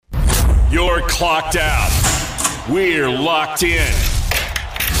You're clocked out. We're locked in.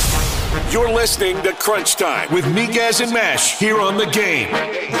 You're listening to Crunch Time with Miguez and Mesh here on The Game.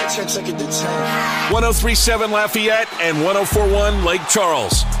 103.7 Lafayette and 104.1 Lake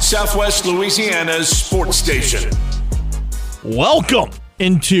Charles, Southwest Louisiana's sports station. Welcome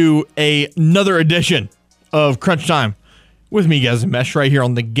into another edition of Crunch Time with Miguez and Mesh right here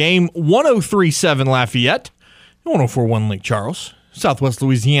on The Game. 103.7 Lafayette, 104.1 Lake Charles, Southwest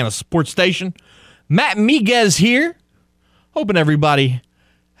Louisiana sports station. Matt Miguez here. Hoping everybody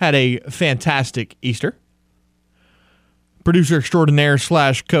had a fantastic Easter. Producer extraordinaire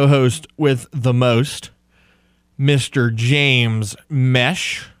 / co-host with the most, Mr. James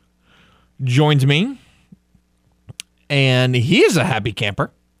Mesh, joins me. And he is a happy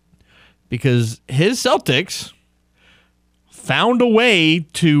camper because his Celtics found a way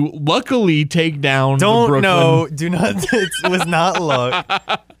to luckily take down the Brooklyn. Do not. It was not luck.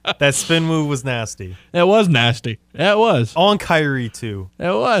 That spin move was nasty. It was nasty. It was. On Kyrie, too.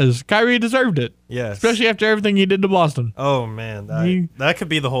 It was. Kyrie deserved it. Yes. Especially after everything he did to Boston. Oh, man. That could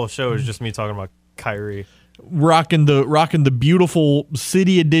be the whole show, is just me talking about Kyrie. Rocking the beautiful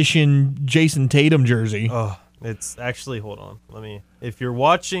City Edition Jason Tatum jersey. Oh, it's actually, hold on. If you're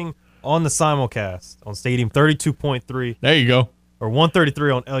watching on the simulcast on Stadium 32.3. There you go. Or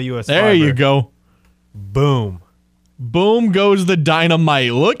 133 on LUS There Fiber. you go. Boom. Boom goes the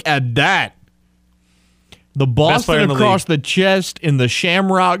dynamite. Look at that. The Boston across the chest in the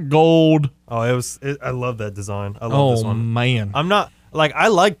shamrock gold. Oh, I love that design. I love this one. Oh, man. I'm not like I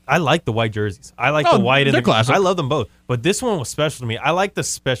like the white jerseys. I like the white and they're the classic. I love them both. But this one was special to me. I like the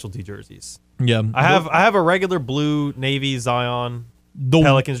specialty jerseys. Yeah. I have a regular blue Navy Zion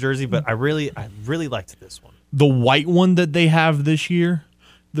Pelicans jersey, but I really liked this one. The white one that they have this year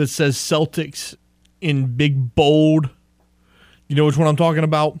that says Celtics in big bold. You know which one I'm talking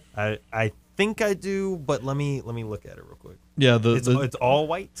about? I think I do, but let me look at it real quick. Yeah, it's all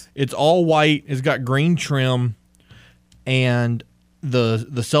white. It's all white. It's got green trim, and the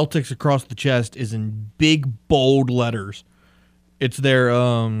Celtics across the chest is in big bold letters. It's their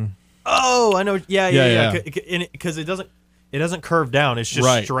Oh, I know. Yeah. Because it doesn't curve down. It's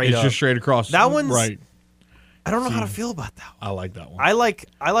just straight up. It's just straight across. That one's right. I don't know how to feel about that one. I like that one. I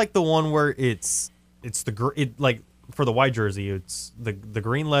like the one where it's like for the white jersey, it's the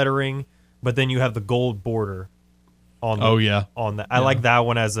green lettering, but then you have the gold border on the, on that. I like that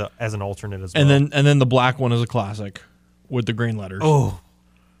one as an alternate as well. And then the black one is a classic with the green letters. Oh,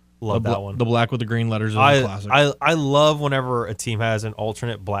 love that one. The black with the green letters is a classic. I love whenever a team has an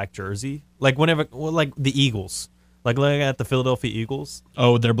alternate black jersey. Like like the Eagles. Like looking at the Philadelphia Eagles.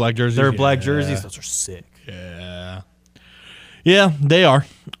 Oh, their black jerseys? Their black jerseys, those are sick. Yeah. Yeah, they are.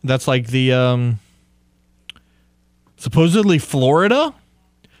 That's like the supposedly Florida.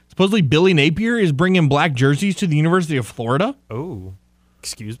 Supposedly Billy Napier is bringing black jerseys to the University of Florida. Oh,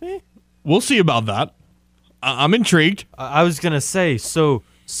 excuse me? We'll see about that. I'm intrigued. I was going to say, is it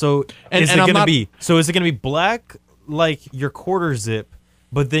going to be black like your quarter zip,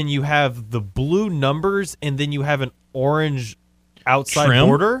 but then you have the blue numbers and then you have an orange outside trim?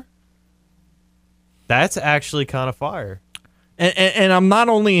 border? That's actually kind of fire. And I'm not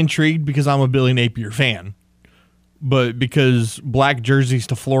only intrigued because I'm a Billy Napier fan, but because black jerseys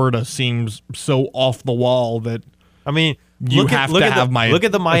to Florida seems so off the wall that look at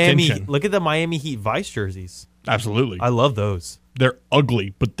the Miami attention. Look at the Miami Heat Vice jerseys. Absolutely. I love those. They're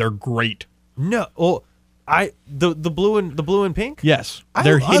ugly, but they're great. No, well, the blue and pink? Yes.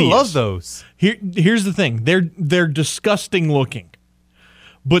 They're hideous. I love those. Here's the thing. They're disgusting looking.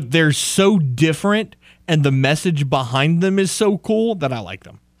 But they're so different and the message behind them is so cool that I like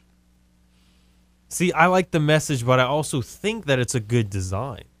them. See, I like the message, but I also think that it's a good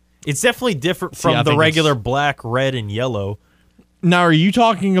design. It's definitely different from the regular black, red, and yellow. Now, are you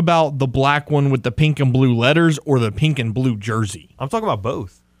talking about the black one with the pink and blue letters or the pink and blue jersey? I'm talking about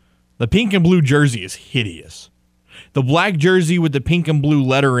both. The pink and blue jersey is hideous. The black jersey with the pink and blue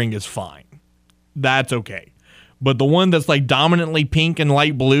lettering is fine. That's okay. But the one that's like dominantly pink and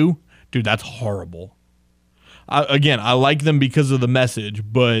light blue, dude, that's horrible. I like them because of the message,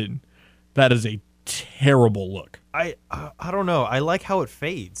 but that is a terrible look. I don't know. I like how it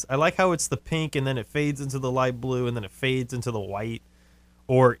fades. I like how it's the pink and then it fades into the light blue and then it fades into the white,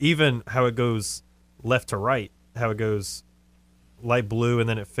 or even how it goes left to right, how it goes light blue and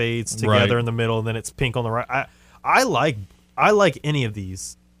then it fades together in the middle and then it's pink on the right. I like any of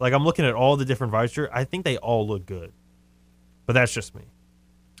these. Like, I'm looking at all the different Vice jerseys. I think they all look good. But that's just me.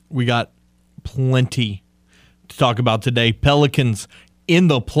 We got plenty to talk about today. Pelicans in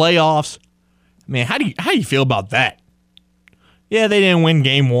the playoffs. Man, how do you feel about that? Yeah, they didn't win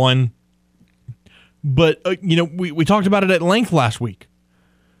game one. But, we talked about it at length last week.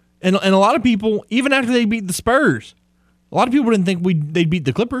 And a lot of people, even after they beat the Spurs, a lot of people didn't think they'd beat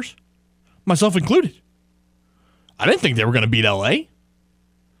the Clippers, myself included. I didn't think they were going to beat L.A.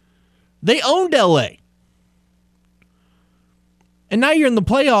 They owned L.A. And now you're in the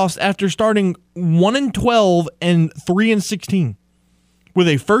playoffs after starting 1-12 and 3-16 with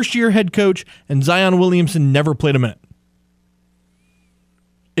a first-year head coach, and Zion Williamson never played a minute.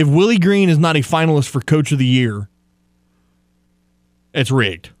 If Willie Green is not a finalist for Coach of the Year, it's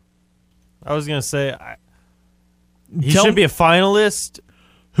rigged. I was going to say, he should be a finalist.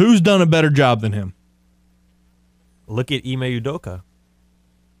 Who's done a better job than him? Look at Ime Udoka.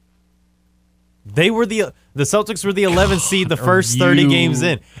 They were the Celtics were the 11th seed the first 30 games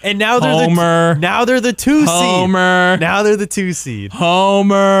in, and now they're the 2 seed. Now they're the 2 seed.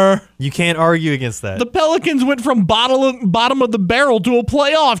 Homer. You can't argue against that. The Pelicans went from bottom of the barrel to a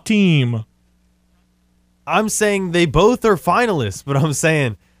playoff team. I'm saying they both are finalists, but I'm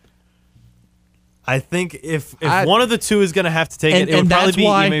saying I think if one of the two is going to have to take it would probably be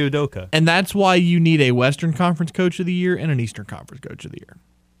Ime Udoka. And that's why you need a Western Conference Coach of the Year and an Eastern Conference Coach of the Year.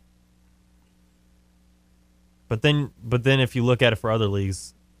 But then if you look at it for other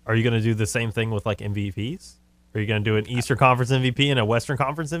leagues, are you going to do the same thing with like MVPs? Are you going to do an Eastern Conference MVP and a Western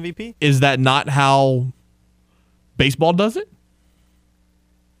Conference MVP? Is that not how baseball does it?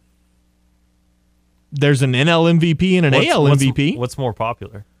 There's an NL MVP and an AL MVP. What's more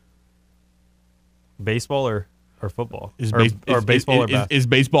popular? Baseball or football? Is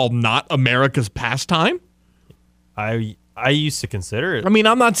baseball not America's pastime? I used to consider it. I mean,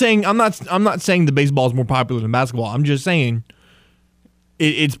 I'm not saying the baseball is more popular than basketball. I'm just saying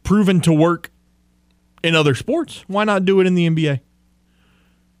it's proven to work in other sports. Why not do it in the NBA?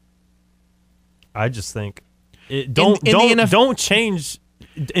 I just think don't change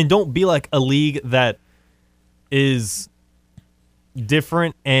and don't be like a league that is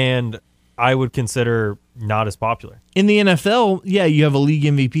different and I would consider not as popular. In the NFL, yeah, you have a league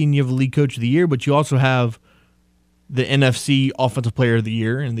MVP and you have a league coach of the year, but you also have the NFC Offensive Player of the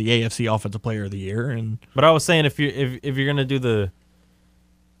Year and the AFC Offensive Player of the Year. But I was saying, if you're gonna do that,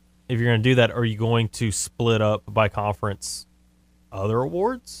 are you going to split up by conference other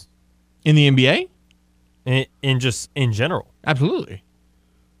awards in the NBA? In general, absolutely.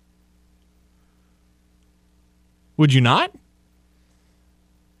 Would you not?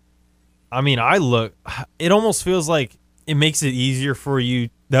 I mean, it almost feels like it makes it easier for you.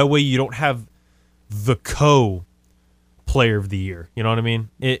 That way you don't have the player of the year. You know what I mean?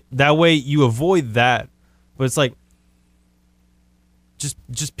 That way you avoid that. But it's like,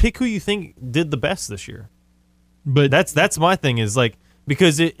 just pick who you think did the best this year. But that's my thing is like,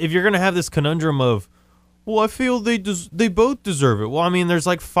 because if you're going to have this conundrum of, well, I feel they both deserve it. Well, I mean, there's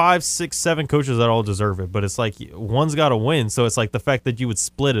like 5, 6, 7 coaches that all deserve it, but it's like one's got to win. So it's like the fact that you would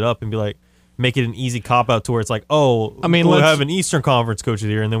split it up and be like, make it an easy cop out to where it's like, oh, I mean, we'll have an Eastern Conference Coach of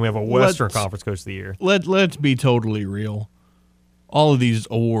the Year, and then we have a Western Conference Coach of the Year. Let's be totally real. All of these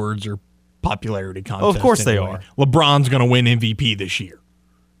awards are popularity contests. Oh, of course they are. LeBron's going to win MVP this year.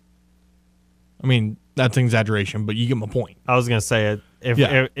 I mean, that's an exaggeration, but you get my point. I was going to say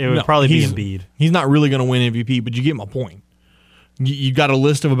it would probably be Embiid. He's not really going to win MVP, but you get my point. You got a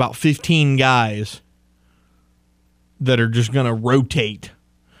list of about 15 guys that are just going to rotate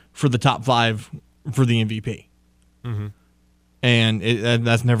for the top 5 for the MVP. Mm-hmm. And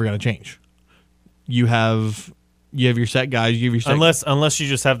that's never going to change. You have your set guys. You have your set unless you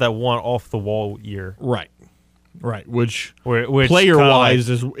just have that one off the wall year, right? Which player wise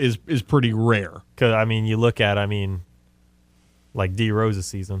is pretty rare. Because I mean, you look at like D Rose's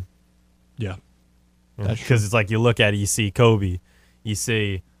season. Yeah, because it's like you look at it, you see Kobe, you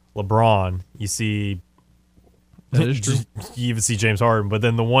see LeBron, you see. That is true. You even see James Harden, but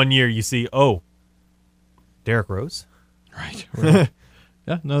then the one year you see, Derrick Rose. Right.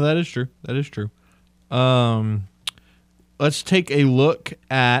 Yeah, no, that is true. That is true. Let's take a look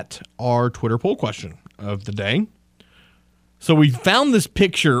at our Twitter poll question of the day. So we found this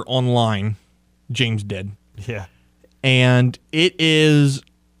picture online. James did. Yeah. And it is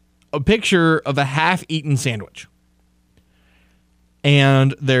a picture of a half-eaten sandwich.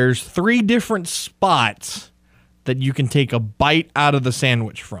 And there's 3 different spots that you can take a bite out of the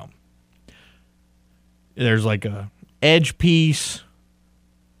sandwich from. There's like a edge piece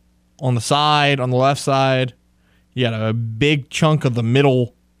on the side, on the left side. You got a big chunk of the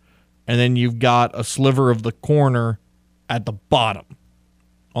middle, and then you've got a sliver of the corner at the bottom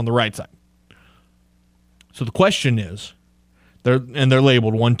on the right side. So the question is, they're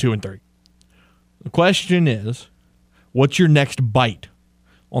labeled 1, 2, and 3. The question is, what's your next bite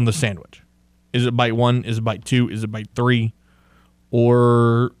on the sandwich? Is it bite 1? Is it bite 2? Is it bite 3?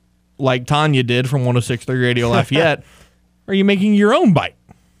 Or like Tanya did from 106.3 Radio Lafayette, are you making your own bite?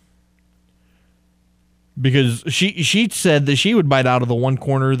 Because she said that she would bite out of the one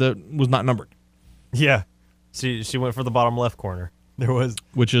corner that was not numbered. Yeah, she went for the bottom left corner. There was,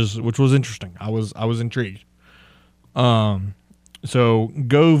 which was interesting. I was intrigued. So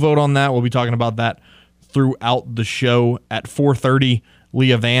go vote on that. We'll be talking about that throughout the show. At 4:30,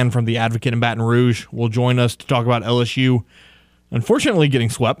 Leah Van from the Advocate in Baton Rouge will join us to talk about LSU, unfortunately getting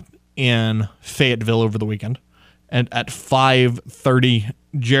swept in Fayetteville over the weekend. And at 5:30,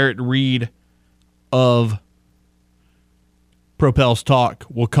 Jarrett Reed of Propels Talk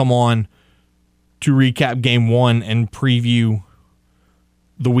will come on to recap Game 1 and preview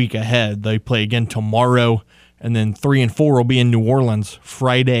the week ahead. They play again tomorrow, and then 3 and 4 will be in New Orleans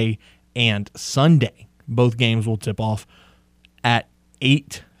Friday and Sunday. Both games will tip off at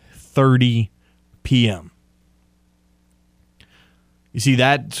 8:30 p.m. You see,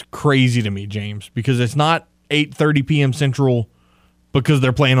 that's crazy to me, James, because it's not 8:30 p.m. Central because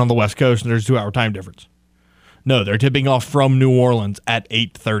they're playing on the West Coast and there's a 2-hour time difference. No, they're tipping off from New Orleans at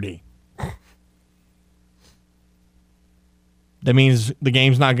 8:30. That means the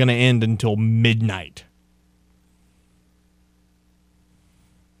game's not going to end until midnight.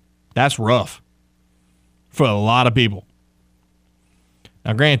 That's rough for a lot of people.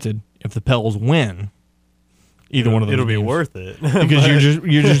 Now, granted, if the Pels win, either one of those it'll be games, worth it because you're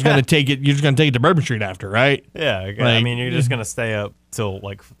just going to take it. You're just going to take it to Bourbon Street after, right? Yeah, I Like, mean, you're just gonna stay up till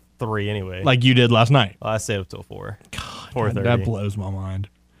like 3 anyway. Like you did last night. Well, I stayed up till 4. God, 4:30. that blows my mind.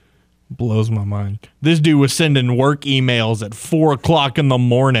 Blows my mind. This dude was sending work emails at 4 o'clock in the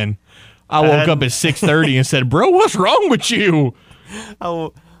morning. I woke up at 6:30 and said, "Bro, what's wrong with you?"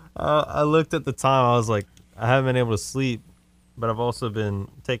 I looked at the time. I was like, I haven't been able to sleep, but I've also been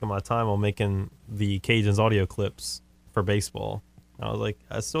taking my time on making the Cajuns audio clips for baseball. I was like,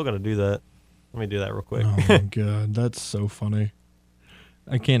 I still got to do that. Let me do that real quick. Oh my God, that's so funny.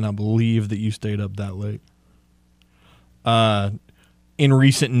 I cannot believe that you stayed up that late. In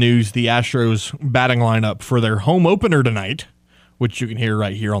recent news, the Astros batting lineup for their home opener tonight, which you can hear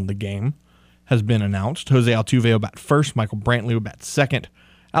right here on the game, has been announced. Jose Altuve will bat first. Michael Brantley will bat second.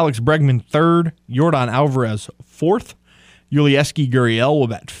 Alex Bregman third. Yordan Alvarez fourth. Yulieski Gurriel will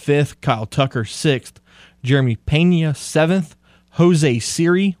bat fifth. Kyle Tucker sixth. Jeremy Pena seventh. Jose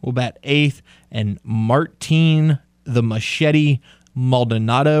Siri will bat eighth. And Martin the Machete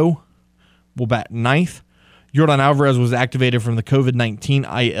Maldonado will bat ninth. Yordan Alvarez was activated from the COVID-19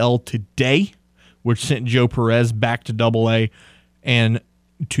 IL today, which sent Joe Perez back to AA. And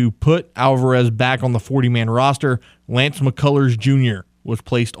to put Alvarez back on the 40-man roster, Lance McCullers Jr. was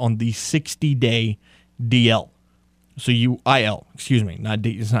placed on the 60-day DL. So IL, excuse me,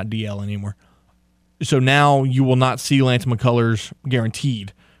 it's not DL anymore. So now you will not see Lance McCullers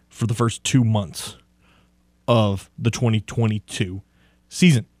guaranteed for the first 2 months of the 2022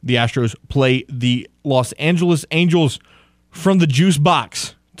 season. The Astros play the Los Angeles Angels from the Juice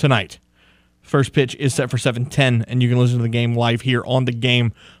Box tonight. First pitch is set for 7:10, and you can listen to the game live here on the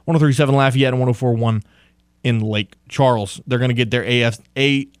game, 103.7 Lafayette and 104.1 in Lake Charles. They're going to get their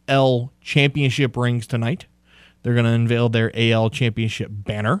AL championship rings tonight. They're going to unveil their AL championship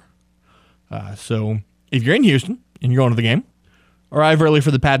banner. So if you're in Houston and you're going to the game, arrive early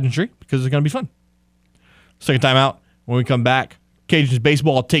for the pageantry because it's going to be fun. Second time out, when we come back, Cajuns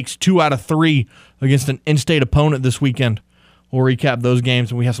baseball takes 2 out of 3 against an in-state opponent this weekend. We'll recap those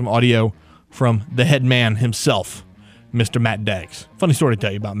games, and we have some audio from the head man himself, Mr. Matt Deggs. Funny story to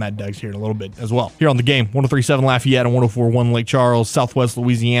tell you about Matt Deggs here in a little bit as well. Here on the game, 103.7 Lafayette and 104.1 Lake Charles, Southwest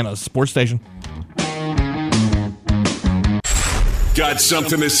Louisiana's sports station. Got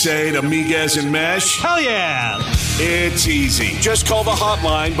something to say to Miguez and Mesh? Hell yeah! It's easy. Just call the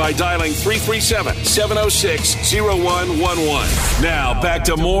hotline by dialing 337-706-0111. Now back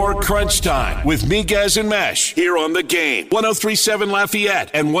to more Crunch Time with Miguez and Mesh here on the game. 103.7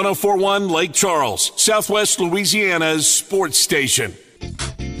 Lafayette and 104.1 Lake Charles, Southwest Louisiana's sports station.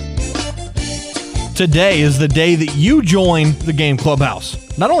 Today is the day that you join the Game Clubhouse.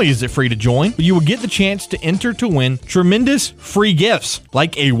 Not only is it free to join, but you will get the chance to enter to win tremendous free gifts,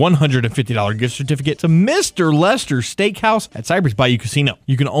 like a $150 gift certificate to Mr. Lester's Steakhouse at Cypress Bayou Casino.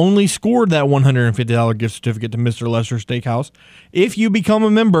 You can only score that $150 gift certificate to Mr. Lester's Steakhouse if you become a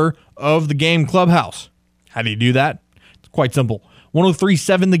member of the Game Clubhouse. How do you do that? It's quite simple.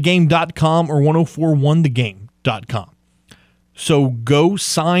 1037thegame.com or 1041thegame.com. So go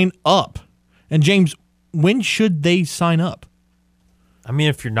sign up. And James, when should they sign up? I mean,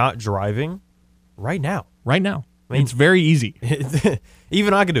 if you're not driving, right now. Right now. I mean, it's very easy.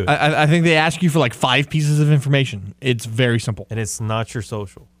 Even I could do it. I think they ask you for like 5 pieces of information. It's very simple. And it's not your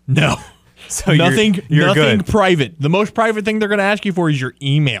social. No. So nothing you're good. private. The most private thing they're going to ask you for is your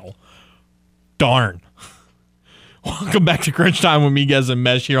email. Darn. Welcome back to Crunch Time with Miguez and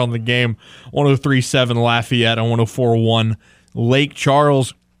Mesh here on the game. 103.7 Lafayette and 104.1 Lake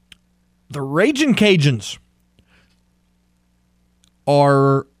Charles. The Ragin' Cajuns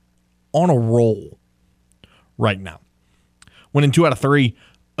are on a roll right now. Winning 2 out of 3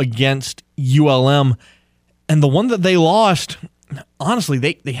 against ULM. And the one that they lost, honestly,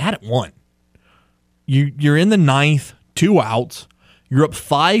 they had it won. You're in the 9th, 2 outs. You're up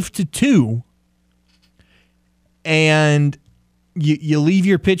 5-2. And you leave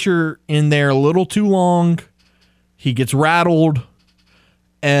your pitcher in there a little too long. He gets rattled.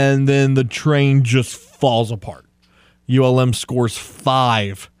 And then the train just falls apart. ULM scores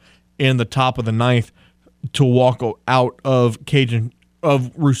 5 in the top of the 9th to walk out of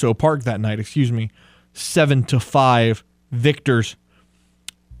Russo Park that night. 7-5 victors.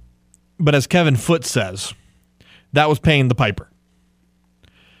 But as Kevin Foote says, that was paying the piper.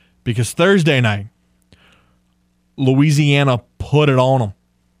 Because Thursday night, Louisiana put it on them.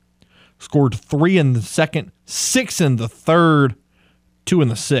 Scored 3 in the second, 6 in the third, 2 in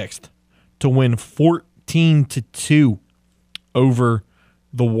the sixth to win 14-2 over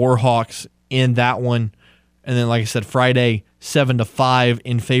the Warhawks in that one. And then, like I said, Friday, 7-5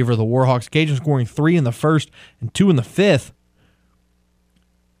 in favor of the Warhawks. Cajuns scoring 3 in the first and 2 in the fifth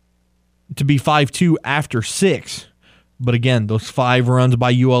to be 5-2 after 6. But again, those 5 runs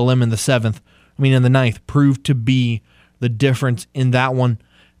by ULM in the in the 9th, proved to be the difference in that one.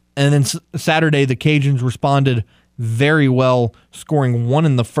 And then Saturday, the Cajuns responded very well, scoring 1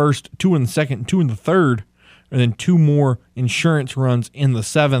 in the first, 2 in the second, 2 in the third, and then 2 more insurance runs in the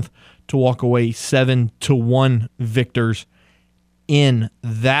 7th to walk away 7-1 victors in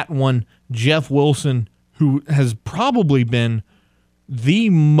that one. Jeff Wilson, who has probably been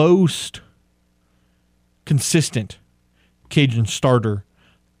the most consistent Cajun starter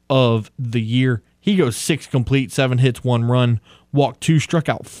of the year. He goes 6 complete, 7 hits, 1 run, walked 2, struck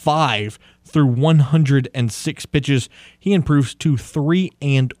out 5 through 106 pitches. He improves to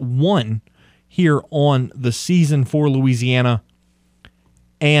 3-1 here on the season for Louisiana.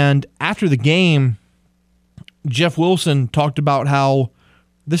 And after the game, Jeff Wilson talked about how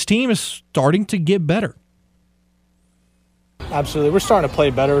this team is starting to get better. Absolutely. We're starting to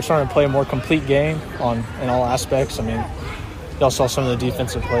play better. We're starting to play a more complete game in all aspects. I mean, y'all saw some of the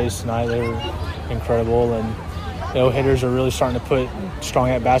defensive plays tonight. They were incredible. And, hitters are really starting to put strong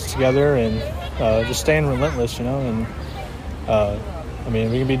at-bats together and just staying relentless, And,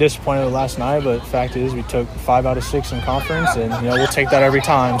 we can be disappointed with last night, but the fact is we took 5 out of 6 in conference, and, we'll take that every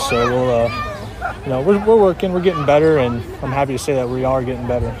time. So we're working, we're getting better, and I'm happy to say that we are getting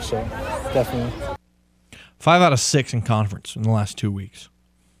better. So definitely. 5 out of 6 in conference in the last 2 weeks.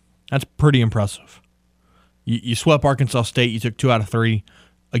 That's pretty impressive. You swept Arkansas State. You took 2 out of 3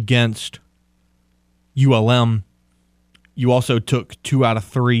 against ULM. You also took 2 out of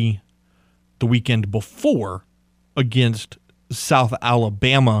 3 the weekend before against South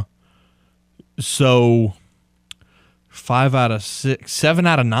Alabama. So 5 out of 6, 7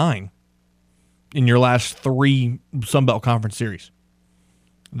 out of 9 in your last 3 Sun Belt Conference series.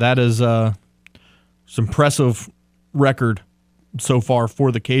 That is some impressive record so far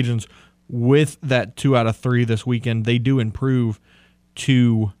for the Cajuns. With that 2 out of 3 this weekend, they do improve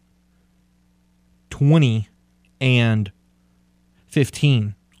to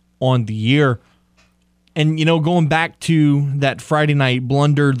 20-15 on the year. And, going back to that Friday night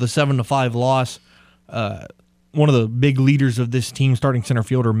blunder, the 7-5 loss, one of the big leaders of this team, starting center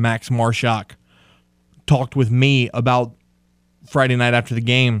fielder Max Marshak, talked with me about Friday night after the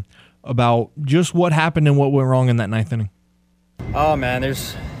game about just what happened and what went wrong in that 9th inning. Oh, man,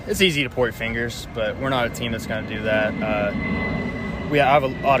 it's easy to point fingers, but we're not a team that's going to do that. I have a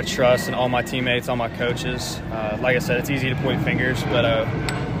lot of trust in all my teammates, all my coaches. Like I said, it's easy to point fingers, but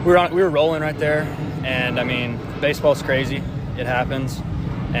we were rolling right there. And, baseball's crazy. It happens.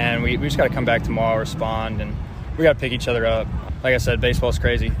 And we just got to come back tomorrow, respond, and we got to pick each other up. Like I said, baseball's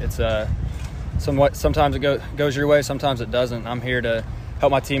crazy. It's sometimes it goes your way, sometimes it doesn't. I'm here to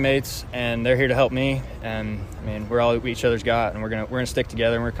help my teammates, and they're here to help me. And we're all each other's got, and we're gonna stick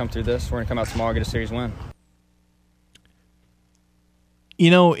together, and we're gonna come through this. We're gonna come out tomorrow and get a series win.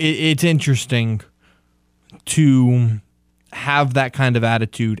 It's interesting to have that kind of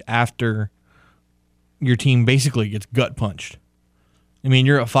attitude after your team basically gets gut punched.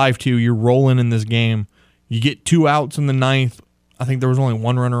 You're at 5-2, you're rolling in this game. You get 2 outs in the 9th. I think there was only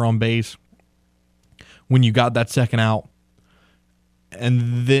 1 runner on base when you got that second out.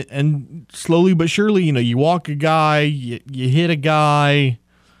 And slowly but surely, you walk a guy, you hit a guy.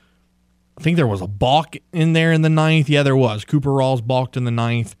 I think there was a balk in there in the ninth. Yeah, there was. Cooper Rawls balked in the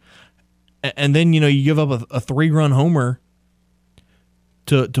ninth. And then, you give up a 3-run homer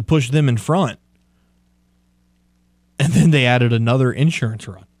to push them in front. And then they added another insurance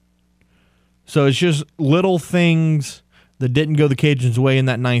run. So it's just little things that didn't go the Cajuns' way in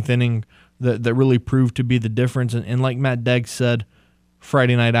that ninth inning that really proved to be the difference. And like Matt Degg said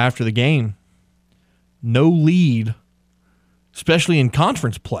Friday night after the game, no lead, especially in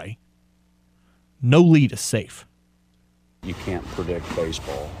conference play, no lead is safe. You can't predict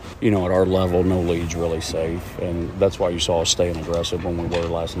baseball. At our level, no lead's really safe, and that's why you saw us staying aggressive when we were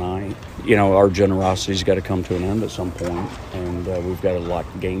last night. Our generosity's got to come to an end at some point, and we've got to lock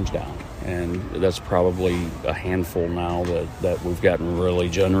games down. And that's probably a handful now that we've gotten really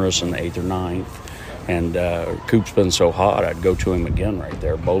generous in the 8th or 9th. And Coop's been so hot, I'd go to him again right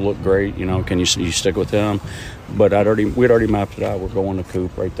there. Bo looked great, can you stick with him? But we'd already mapped it out. We're going to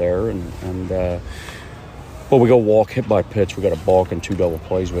Coop right there, well, we go walk, hit by pitch. We got a balk and 2 double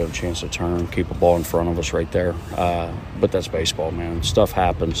plays. We have a chance to turn, keep a ball in front of us right there. But that's baseball, man. Stuff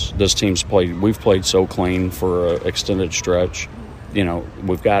happens. This team's we've played so clean for an extended stretch.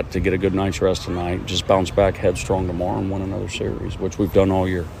 We've got to get a good night's rest tonight, just bounce back headstrong tomorrow and win another series, which we've done all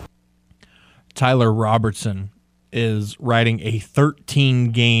year. Tyler Robertson is riding a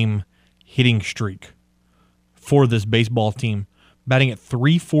 13-game hitting streak for this baseball team, batting at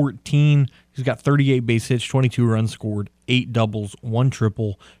 .314. He's got 38 base hits, 22 runs scored, 8 doubles, 1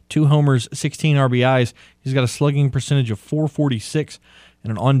 triple, 2 homers, 16 RBIs. He's got a slugging percentage of .446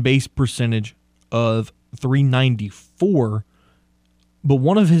 and an on-base percentage of .394. But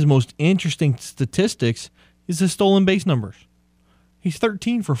one of his most interesting statistics is his stolen base numbers. He's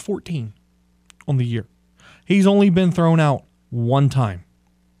 13 for 14 on the year. He's only been thrown out 1 time.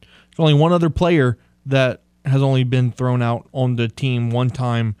 There's only one other player that has only been thrown out on the team 1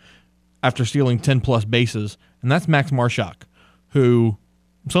 time after stealing 10-plus bases, and that's Max Marshak, who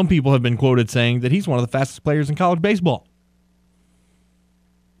some people have been quoted saying that he's one of the fastest players in college baseball.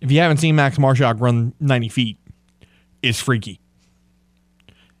 If you haven't seen Max Marshak run 90 feet, it's freaky.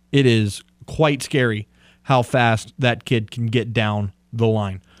 It is quite scary how fast that kid can get down the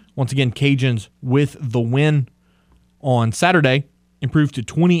line. Once again, Cajuns with the win on Saturday improved to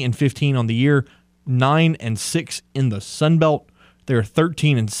 20-15 on the year, 9-6 in the Sun Belt. They're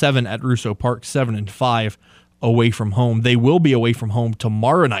 13-7 at Russo Park, 7-5 away from home. They will be away from home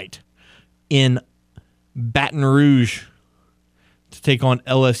tomorrow night in Baton Rouge to take on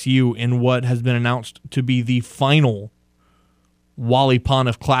LSU in what has been announced to be the final Wally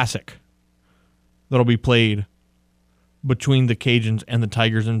Pontiff Classic that'll be played between the Cajuns and the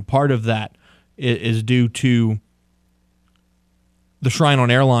Tigers. And part of that is due to the Shrine on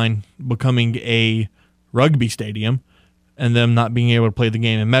Airline becoming a rugby stadium and them not being able to play the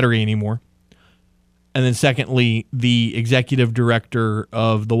game in Metairie anymore. And then secondly, the executive director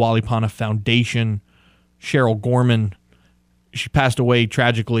of the Wally Pontiff Foundation, Cheryl Gorman, she passed away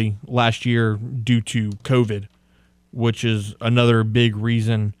tragically last year due to COVID, which is another big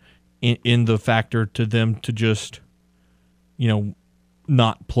reason in the factor to them to just,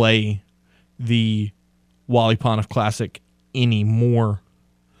 not play the Wally Pontiff Classic anymore.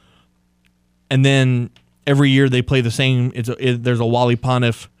 And then every year they play the same. There's a Wally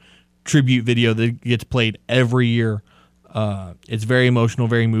Pontiff tribute video that gets played every year. It's very emotional,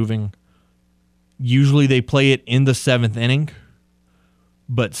 very moving. Usually they play it in the 7th inning,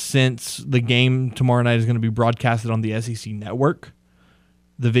 but since the game tomorrow night is going to be broadcasted on the SEC Network,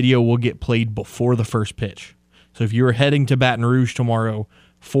 the video will get played before the first pitch. So if you're heading to Baton Rouge tomorrow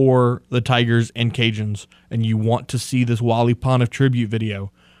for the Tigers and Cajuns and you want to see this Wally Pontiff tribute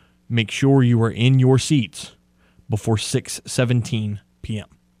video, make sure you are in your seats before 6:17 p.m.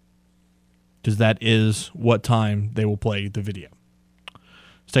 because that is what time they will play the video.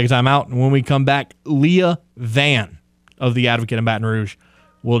 Let's take a time out, and when we come back, Leah Vann of the Advocate in Baton Rouge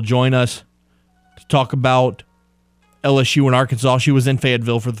will join us to talk about LSU and Arkansas. She was in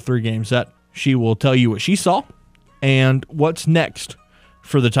Fayetteville for the 3-game set. She will tell you what she saw and what's next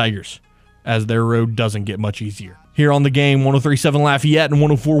for the Tigers as their road doesn't get much easier. Here on The Game, 103.7 Lafayette and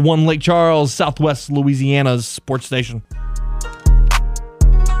 104.1 Lake Charles, Southwest Louisiana's sports station.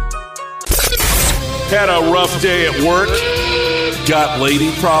 Had a rough day at work? Got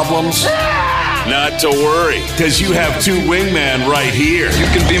lady problems? Not to worry, because you have 2 wingmen right here. You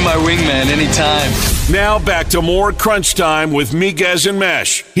can be my wingman anytime. Now back to more Crunch Time with Miguez and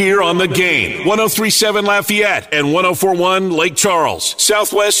Mesh here on The Game. 103.7 Lafayette and 104.1 Lake Charles,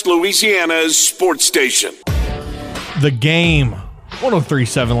 Southwest Louisiana's sports station. The Game,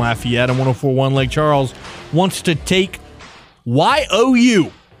 103.7 Lafayette and 104.1 Lake Charles, wants to take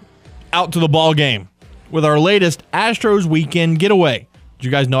YOU out to the ball game with our latest Astros weekend getaway. Did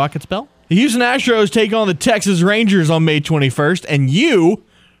you guys know I could spell? The Houston Astros take on the Texas Rangers on May 21st, and you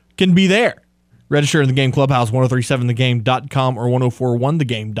can be there. Register in the Game Clubhouse, 1037thegame.com or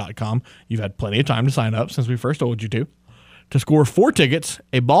 1041thegame.com. You've had plenty of time to sign up since we first told you to score 4 tickets,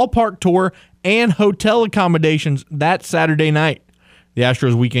 a ballpark tour, and hotel accommodations that Saturday night. The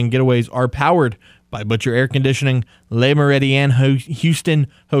Astros weekend getaways are powered by Butcher Air Conditioning, Le Meridien Houston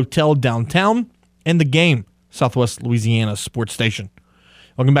Hotel Downtown, and The Game, Southwest Louisiana sports station.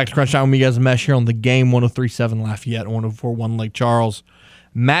 Welcome back to Crunch Time with Miguez and Mesh here on The Game, 103.7 Lafayette, 104.1 Lake Charles.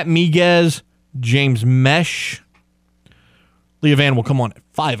 Matt Miguez, James Mesh. Leah Van will come on at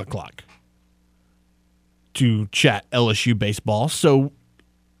 5 o'clock to chat LSU baseball. So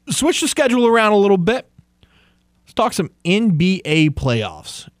switch the schedule around a little bit. Let's talk some NBA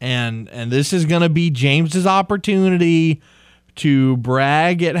playoffs. And this is going to be James's opportunity to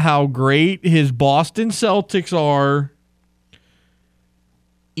brag at how great his Boston Celtics are,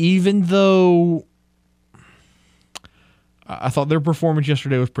 even though I thought their performance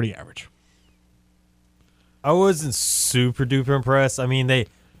yesterday was pretty average. I wasn't super duper impressed. I mean, the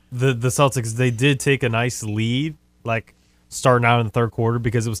Celtics, they did take a nice lead, like starting out in the third quarter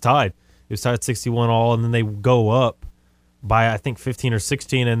because it was tied. It was tied at 61 all, and then they go up by I think 15 or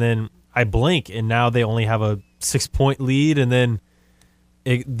 16, and then I blink, and now they only have a 6-point lead, and then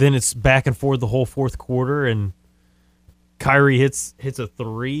it's back and forth the whole fourth quarter, and Kyrie hits a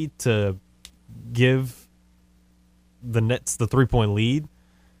 3 to give the Nets the 3-point lead,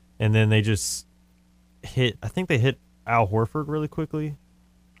 and then they just hit Al Horford really quickly,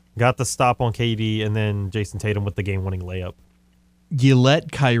 got the stop on KD, and then Jason Tatum with the game-winning layup. You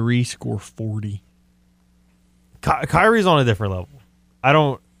let Kyrie score 40. Kyrie's on a different level. I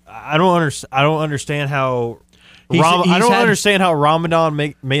don't understand how understand how Ramadan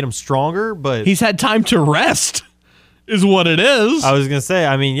made him stronger, but he's had time to rest, is what it is. I was gonna say,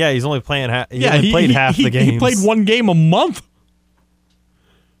 I mean, yeah, he's only playing he played half the games. He played one game a month.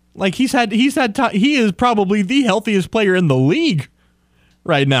 Like he's had time. He is probably the healthiest player in the league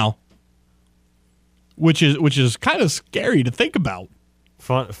right now, which is kind of scary to think about.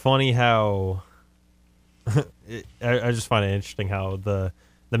 Funny how I just find it interesting how the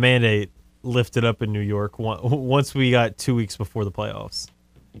mandate lifted up in New York once we got 2 weeks before the playoffs.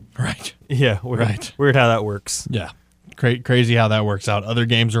 Right. Yeah. Weird how that works. Yeah. Crazy how that works out. Other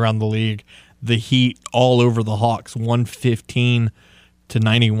games around the league, the Heat all over the Hawks, 115-91.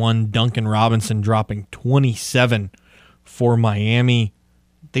 Duncan Robinson dropping 27 for Miami.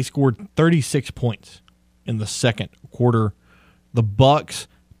 They scored 36 points in the second quarter. The Bucks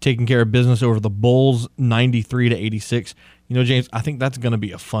taking care of business over the Bulls, 93-86. You know, James, I think that's going to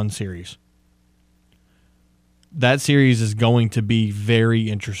be a fun series. That series is going to be very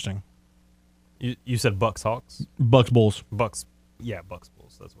interesting. You said Bucks Hawks? Bucks Bulls. Bucks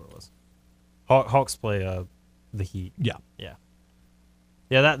Bulls. That's what it was. Hawks play the Heat. Yeah.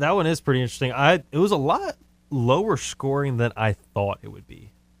 That one is pretty interesting. It was a lot lower scoring than I thought it would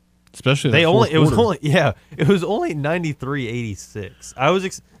be. Especially it was only 93-86.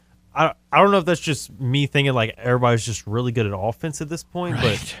 I don't know if that's just me thinking like everybody's just really good at offense at this point,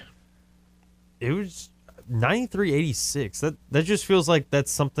 right. But it was 93-86. That just feels like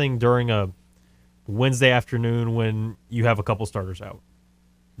that's something during a Wednesday afternoon when you have a couple starters out.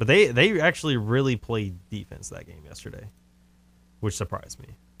 But they actually really played defense that game yesterday, which surprised me.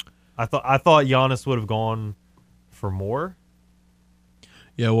 I thought Giannis would have gone for more.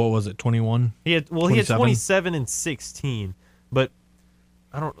 Yeah, what was it? 21? He had 27 and 16, but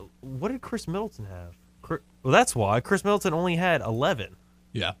what did Chris Middleton have? Well, that's why Chris Middleton only had 11.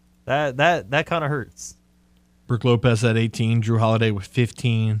 Yeah. That kind of hurts. Brook Lopez at 18, Drew Holiday with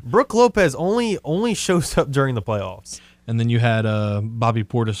 15. Brook Lopez only shows up during the playoffs. And then you had Bobby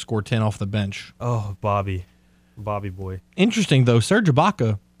Portis score 10 off the bench. Oh, Bobby boy. Interesting, though, Serge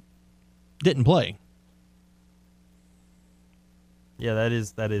Ibaka didn't play. Yeah, that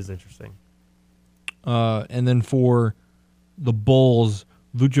is interesting. And then for the Bulls,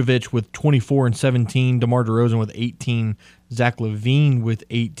 Vucevic with 24 and 17, DeMar DeRozan with 18, Zach LaVine with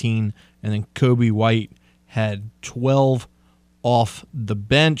 18, and then Kobe White had 12 off the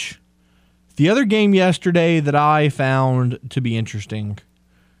bench. The other game yesterday that I found to be interesting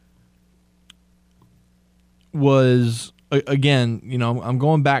was again, I'm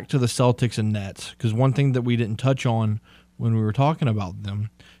going back to the Celtics and Nets because one thing that we didn't touch on when we were talking about them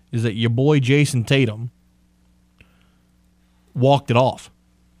is that your boy Jason Tatum walked it off.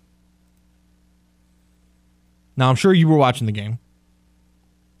 Now, I'm sure you were watching the game.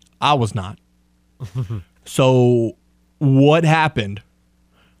 I was not. So what happened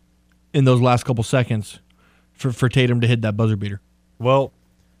in those last couple seconds for Tatum to hit that buzzer beater? Well,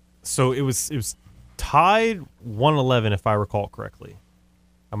 so it was tied 111 if I recall correctly.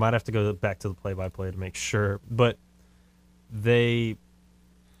 I might have to go back to the play-by-play to make sure, but let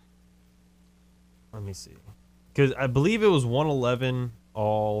me see, because I believe it was 111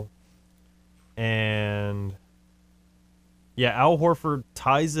 all, and yeah, Al Horford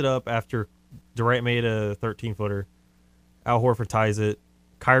ties it up after Durant made a 13-footer. Al Horford ties it.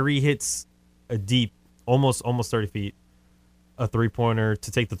 Kyrie hits a deep, almost 30 feet, a three-pointer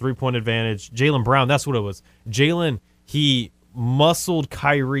to take the three-point advantage. Jaylen Brown, that's what it was. Jaylen, he muscled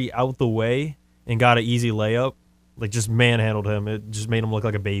Kyrie out the way and got an easy layup. Like, just manhandled him. It just made him look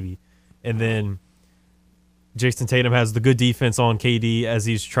like a baby. And then Jason Tatum has the good defense on KD as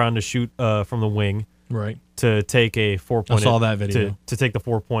he's trying to shoot from the wing. Right. To take a 4-point. I saw that video. To take the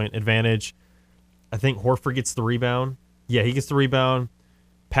 4-point advantage. I think Horford gets the rebound. Yeah, he gets the rebound.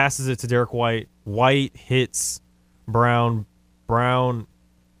 Passes it to Derek White. White hits Brown. Brown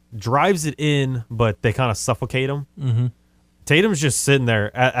drives it in, but they kind of suffocate him. Mm-hmm. Tatum's just sitting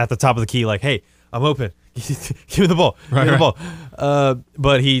there at the top of the key like, hey, I'm open. Give me the ball. Right, Give me the ball.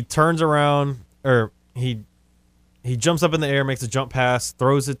 But he turns around, or he jumps up in the air, makes a jump pass,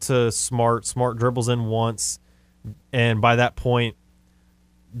 throws it to Smart. Smart dribbles in once, and by that point,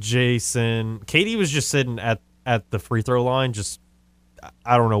 KD was just sitting at the free throw line, just,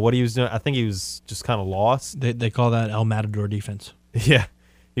 I don't know what he was doing. I think he was just kind of lost. They call that El Matador defense. Yeah,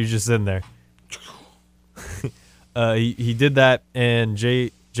 he was just sitting there. He did that, and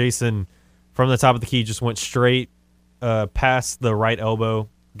Jason, from the top of the key, just went straight past the right elbow,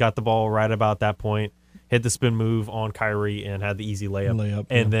 got the ball right about that point, hit the spin move on Kyrie, and had the easy layup.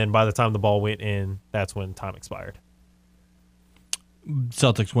 And then by the time the ball went in, that's when time expired.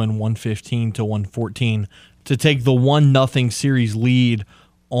 Celtics win 115-114 to take the 1-0 series lead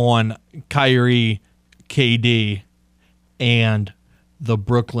on Kyrie, KD, and the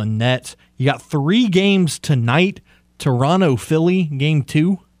Brooklyn Nets. You got 3 games tonight. Toronto, Philly, game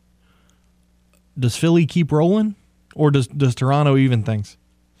 2. Does Philly keep rolling, or does Toronto even things?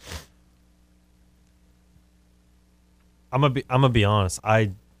 I'm gonna be honest.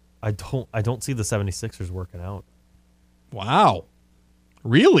 I don't see the 76ers working out. Wow.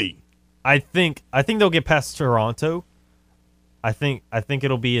 Really? I think they'll get past Toronto. I think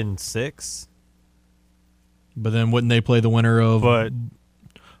it'll be in 6. But then wouldn't they play the winner of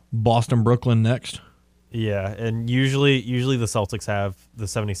Boston, Brooklyn next? Yeah, and usually the Celtics have the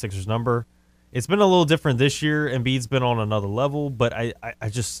 76ers number. It's been a little different this year. Embiid's been on another level, but I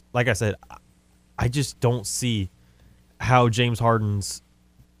just, like I said, I just don't see how James Harden's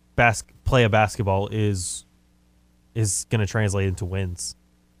play of basketball is going to translate into wins.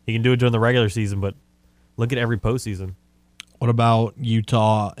 He can do it during the regular season, but look at every postseason. What about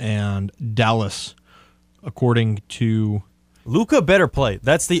Utah and Dallas? According to Luka better play.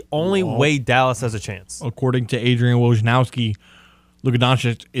 That's the only way Dallas has a chance. According to Adrian Wojnarowski, Luka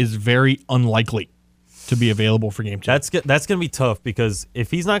Doncic is very unlikely to be available for game 2. That's going to be tough because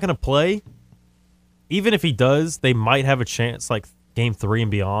if he's not going to play, even if he does, they might have a chance like game 3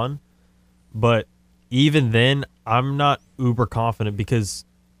 and beyond. But even then, I'm not uber confident because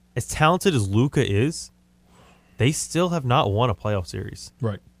as talented as Luka is, they still have not won a playoff series.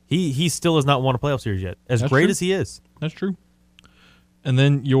 Right. He still has not won a playoff series yet, as That's great true. as he is. That's true. And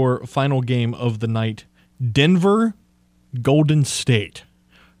then your final game of the night, Denver, Golden State,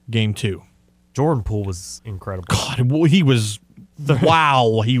 game 2. Jordan Poole was incredible. God, he was,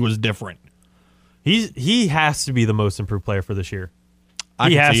 wow, he was different. He has to be the most improved player for this year.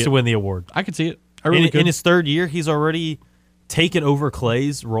 He has to win the award. I could see it. I really could. In his 3rd year, he's already taken over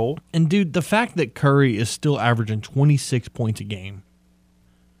Clay's role. And, dude, the fact that Curry is still averaging 26 points a game.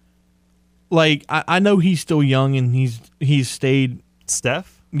 Like, I know he's still young and he's stayed.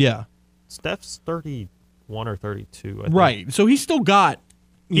 Steph? Yeah. Steph's 31 or 32, I think. Right. So he's still got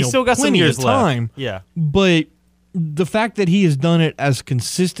some plenty years of time. left. Yeah. But the fact that he has done it as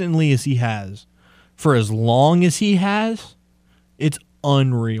consistently as he has for as long as he has, it's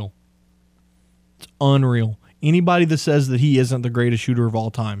unreal. It's unreal. Anybody that says that he isn't the greatest shooter of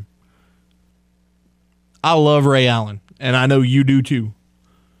all time. I love Ray Allen, and I know you do too.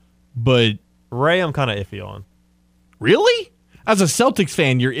 But Ray, I'm kind of iffy on. Really? As a Celtics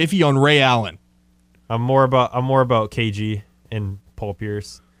fan, you're iffy on Ray Allen. I'm more about KG and Paul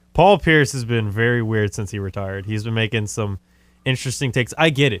Pierce. Paul Pierce has been very weird since he retired. He's been making some interesting takes. I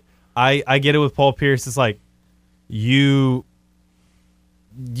get it. I get it with Paul Pierce. It's like you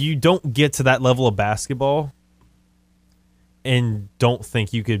don't get to that level of basketball and don't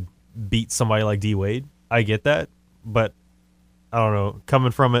think you could beat somebody like D Wade. I get that, but I don't know.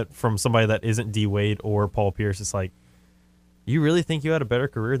 Coming from somebody that isn't D Wade or Paul Pierce, it's like, you really think you had a better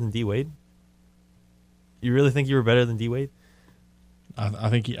career than D Wade? You really think you were better than D Wade? I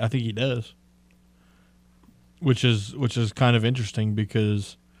think he does. Which is kind of interesting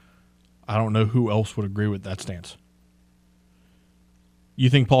because I don't know who else would agree with that stance. You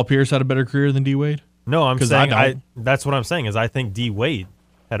think Paul Pierce had a better career than D Wade? No, I'm saying that's what I'm saying is I think D Wade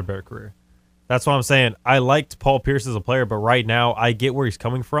had a better career. That's what I'm saying. I liked Paul Pierce as a player, but right now I get where he's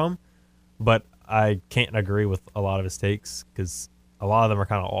coming from, but I can't agree with a lot of his takes because a lot of them are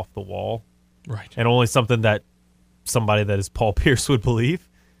kind of off the wall. Right. And only something that somebody that is Paul Pierce would believe.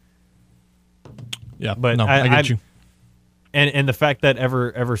 Yeah, but no, I get you. And the fact that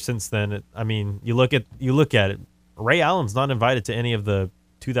ever since then, you look at it. Ray Allen's not invited to any of the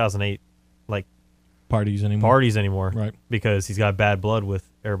 2008 parties anymore, right? Because he's got bad blood with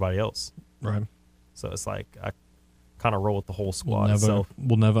everybody else, right? So it's like I kind of roll with the whole squad.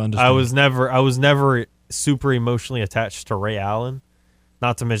 We'll never understand. I was never super emotionally attached to Ray Allen.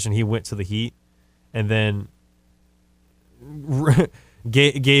 Not to mention he went to the Heat, and then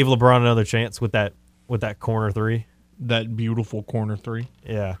gave LeBron another chance with that corner three. That beautiful corner three.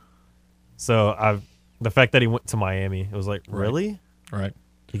 Yeah. So the fact that he went to Miami, it was like, really? Right.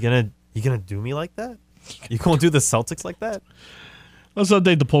 You gonna do me like that? You gonna do the Celtics like that? Let's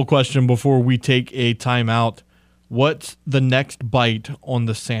update the poll question before we take a timeout. What's the next bite on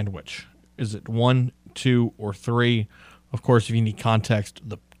the sandwich? Is it 1, 2, or 3? Of course, if you need context,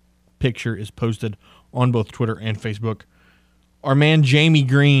 the picture is posted on both Twitter and Facebook. Our man Jamie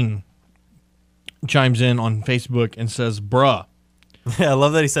Green chimes in on Facebook and says, bruh. Yeah, I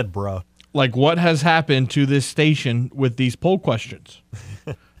love that he said bruh. Like, what has happened to this station with these poll questions?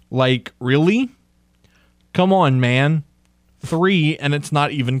 Like, really? Come on, man. 3, and it's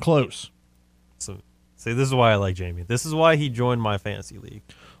not even close. So, see, this is why I like Jamie. This is why he joined my fantasy league.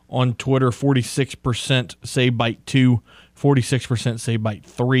 On Twitter, 46% say bite 2, 46% say bite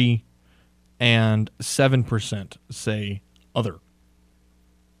 3, and 7% say other.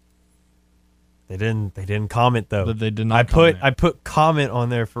 They didn't comment though. They did not. I put comment on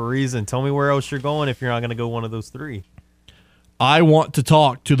there for a reason. Tell me where else you're going if you're not going to go one of those 3. I want to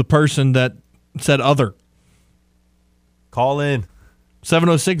talk to the person that said other. Call in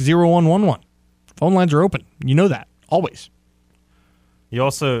 706-0111. Phone lines are open. You know that always. You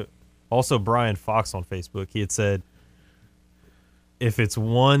also Brian Fox on Facebook. He had said, if it's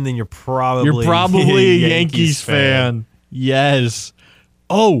 1, then you're probably a Yankees fan. Yes.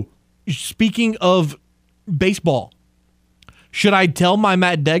 Oh, speaking of baseball, should I tell my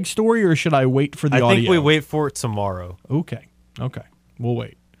Matt Degg story or should I wait for the audio? I think we wait for it tomorrow. Okay. We'll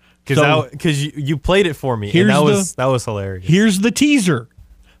wait. Because you played it for me, and that was hilarious. Here's the teaser.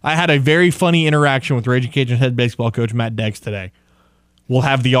 I had a very funny interaction with Raging Cajun head baseball coach Matt Deggs today. We'll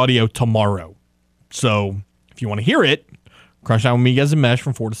have the audio tomorrow. So if you want to hear it, Crunch Time with me, Guys and Mesh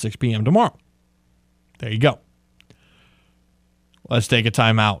from 4 to 6 p.m. tomorrow. There you go. Let's take a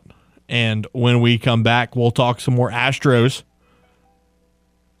timeout. And when we come back, we'll talk some more Astros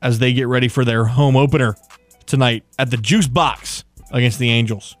as they get ready for their home opener tonight at the Juice Box against the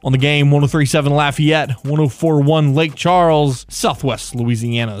Angels. On the game, 103.7 Lafayette, 104.1 Lake Charles, Southwest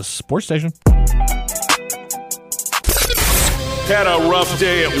Louisiana's sports station. Had a rough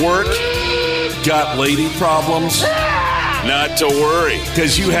day at work? Got lady problems? Not to worry,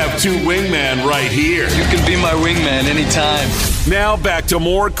 because you have 2 wingmen right here. You can be my wingman anytime. Now back to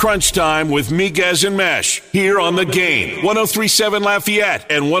more Crunch Time with Miguez and Mesh here on The Game. 103.7 Lafayette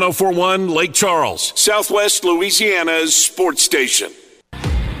and 104.1 Lake Charles, Southwest Louisiana's sports station. Am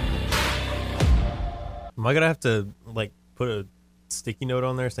I going to have to put a sticky note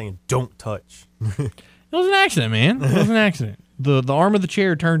on there saying, don't touch? It was an accident, man. It was an accident. The arm of the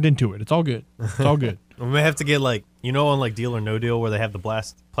chair turned into it. It's all good. It's all good. We may have to get on Deal or No Deal where they have the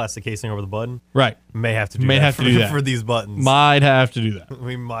plastic casing over the button. Right. May have to do that for these buttons. Might have to do that.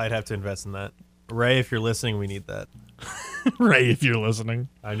 We might have to invest in that. Ray, if you're listening, we need that. Ray, if you're listening.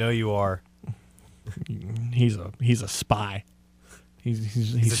 I know you are. He's a spy.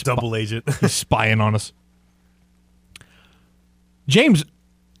 He's a double agent. He's spying on us. James,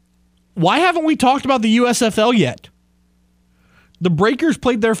 why haven't we talked about the USFL yet? The Breakers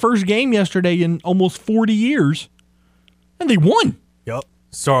played their first game yesterday in almost 40 years, and they won. Yep.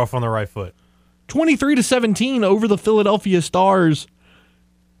 Start off on the right foot. 23-17 over the Philadelphia Stars.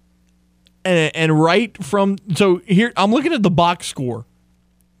 And right from, so here, I'm looking at the box score.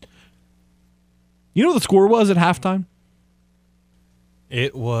 You know what the score was at halftime?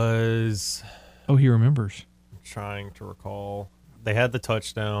 It was. Oh, he remembers. I'm trying to recall. They had the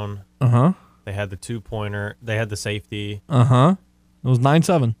touchdown. Uh-huh. They had the 2-pointer. They had the safety. Uh-huh. It was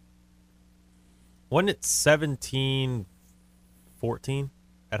 9-7. Wasn't it 17-14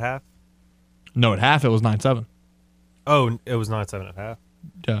 at half? No, at half it was 9-7. Oh, it was 9-7 at half.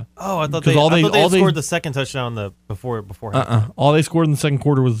 Yeah. Oh, I thought 'Cause they all they- scored the second touchdown before half. All they scored in the second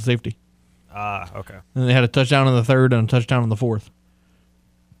quarter was the safety. Okay. And they had a touchdown in the third and a touchdown in the fourth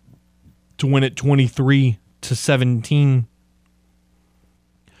to win it 23-17.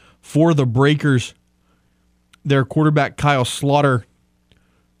 For the Breakers, their quarterback Kyle Slaughter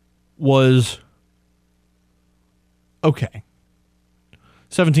was okay.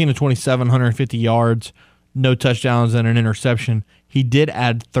 17-27, 150 yards, no touchdowns and an interception. He did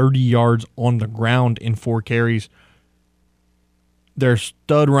add 30 yards on the ground in 4 carries. Their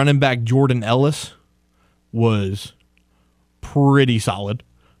stud running back Jordan Ellis was pretty solid.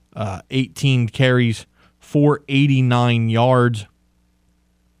 18 carries, 489 yards,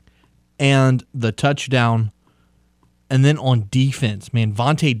 and the touchdown. And then on defense, man,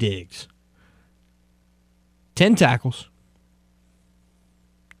 Vontae Diggs, 10 tackles,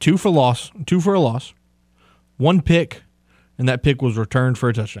 2 for a loss, 1 pick, and that pick was returned for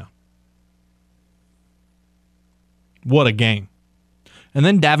a touchdown. What a game. And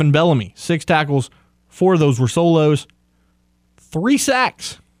then Davin Bellamy, 6 tackles, 4 of those were solos, 3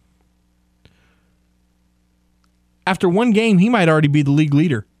 sacks. After one game, he might already be the league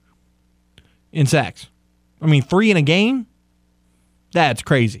leader in sacks. I mean, 3 in a game? That's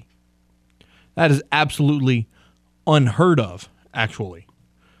crazy. That is absolutely unheard of, actually.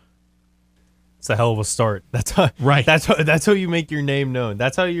 It's a hell of a start. That's how, Right. That's how you make your name known.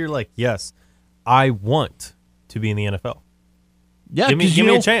 That's how you're like, yes, I want to be in the NFL. Yeah, Give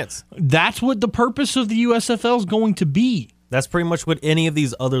me a chance. That's what the purpose of the USFL is going to be. That's pretty much what any of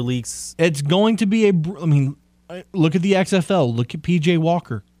these other leagues. It's going to be look at the XFL. Look at PJ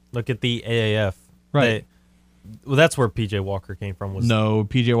Walker. Look at the AAF. Right. Well, that's where PJ Walker came from. No,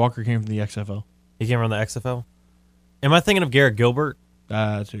 PJ Walker came from the XFL. He came from the XFL? Am I thinking of Garrett Gilbert?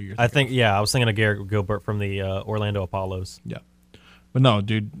 That's who you're thinking. I was thinking of Garrett Gilbert from the Orlando Apollos. Yeah. But no,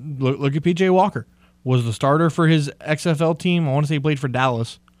 dude, look at PJ Walker. Was the starter for his XFL team. I want to say he played for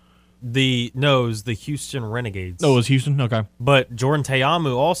Dallas. It was the Houston Renegades. Oh, it was Houston? Okay. But Jordan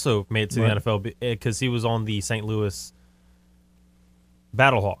Te'amu also made it to the NFL because he was on the St. Louis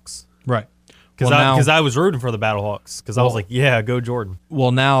Battlehawks. Right. Because I was rooting for the Battlehawks because I was like, yeah, go Jordan.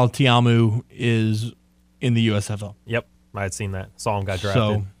 Well, now Te'amu is in the USFL. Yep, I had seen that. Saw him got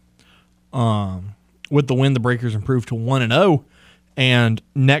drafted. So, with the win, the Breakers improved to 1-0, and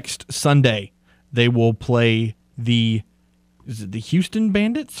next Sunday they will play the Houston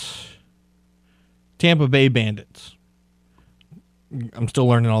Bandits? Tampa Bay Bandits. I'm still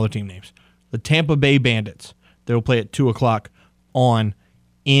learning all the team names. The Tampa Bay Bandits. They will play at 2 o'clock on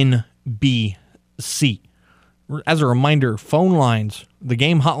NBC. As a reminder, phone lines, the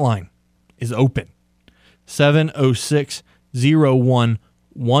game hotline is open.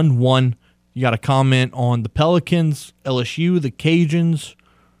 706-0111. You got to comment on the Pelicans, LSU, the Cajuns,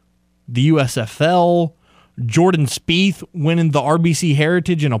 the USFL, Jordan Spieth winning the RBC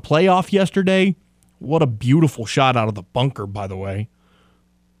Heritage in a playoff yesterday. What a beautiful shot out of the bunker, by the way.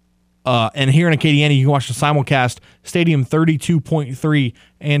 And here in Acadiana, you can watch the simulcast, Stadium 32.3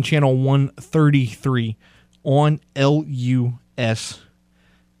 and Channel 133 on LUS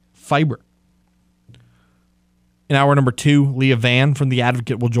Fiber. In hour number 2, Leah Vann from The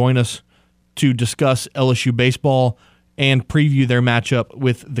Advocate will join us to discuss LSU baseball and preview their matchup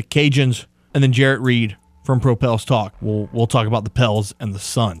with the Cajuns. And then Jarrett Reed from Propels Talk. We'll talk about the Pels and the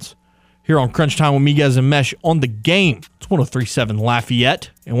Suns. Here on Crunch Time with Miguez and Mesh on the game. It's 103.7 Lafayette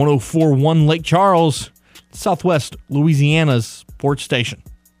and 104.1 Lake Charles, Southwest Louisiana's sports station.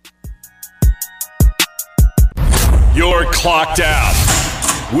 You're clocked out.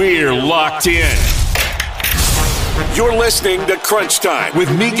 We're locked in. You're listening to Crunch Time with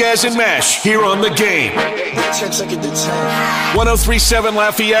Miguez and Mesh here on the game. 103.7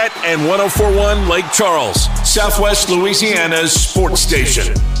 Lafayette and 104.1 Lake Charles, Southwest Louisiana's sports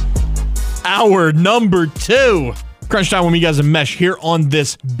station. Hour number 2. Crunch Time with Miguez and Mesh here on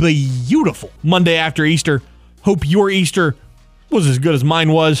this beautiful Monday after Easter. Hope your Easter was as good as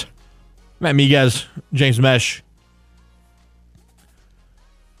mine was. Matt Miguez, James Mesh.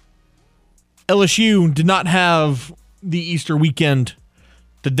 LSU did not have the Easter weekend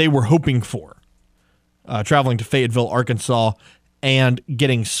that they were hoping for. traveling to Fayetteville, Arkansas, and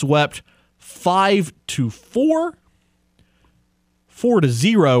getting swept 5-4,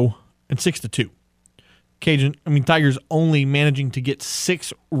 4-0, and 6-2. Tigers only managing to get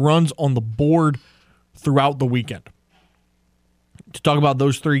 6 runs on the board throughout the weekend. To talk about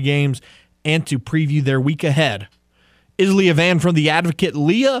those 3 games and to preview their week ahead is Leah Vann from The Advocate.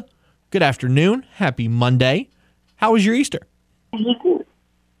 Leah, good afternoon. Happy Monday. How was your Easter?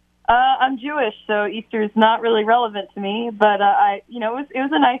 I'm Jewish, so Easter is not really relevant to me. But it was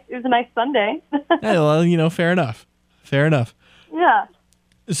a nice Sunday. Hey, well, fair enough. Fair enough. Yeah.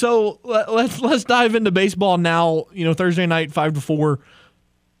 So let's dive into baseball now. Thursday night, 5-4,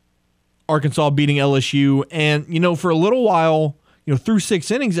 Arkansas beating LSU, and for a little while, through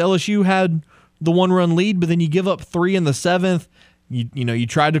 6 innings, LSU had the 1-run lead, but then you give up 3 in the 7th. You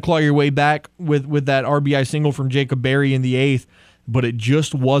tried to claw your way back with that RBI single from Jacob Berry in the 8th, but it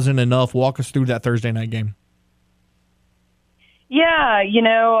just wasn't enough. Walk us through that Thursday night game. Yeah,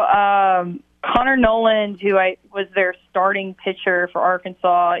 Connor Noland, who was their starting pitcher for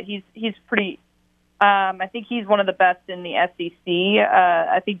Arkansas, he's pretty. I think he's one of the best in the SEC.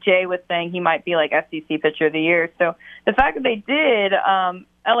 I think Jay was saying he might be like SEC Pitcher of the Year. So the fact that they did,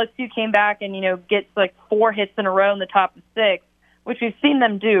 LSU came back and gets like 4 hits in a row in the top of 6, which we've seen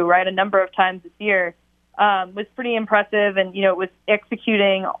them do right a number of times this year, was pretty impressive. And it was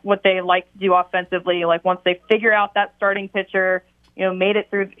executing what they like to do offensively. Like once they figure out that starting pitcher, made it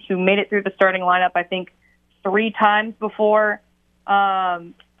through the starting lineup, I think 3 times before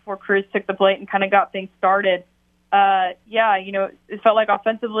Cruz took the plate and kind of got things started. It felt like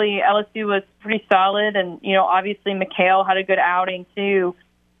offensively LSU was pretty solid, and obviously McHale had a good outing too.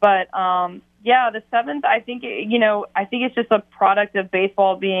 But the 7th, I think it's just a product of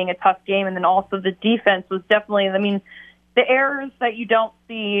baseball being a tough game, and then also the defense was definitely. The errors that you don't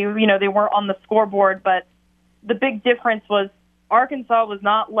see, they weren't on the scoreboard, but the big difference was Arkansas was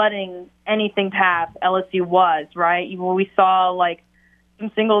not letting anything pass. LSU was, right? We saw like some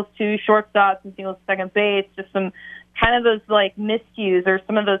singles to shortstop, some singles to second base, just some kind of those like miscues or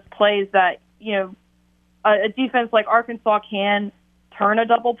some of those plays that, a defense like Arkansas can turn a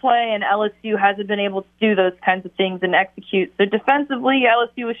double play, and LSU hasn't been able to do those kinds of things and execute. So defensively,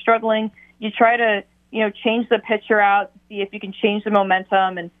 LSU was struggling. You try to, change the pitcher out to see if you can change the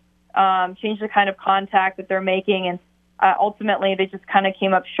momentum and change the kind of contact that they're making, and ultimately, they just kind of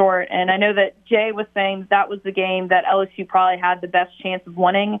came up short. And I know that Jay was saying that was the game that LSU probably had the best chance of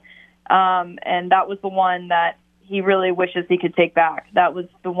winning, and that was the one that he really wishes he could take back. That was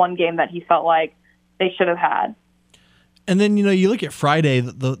the one game that he felt like they should have had. And then, you look at Friday,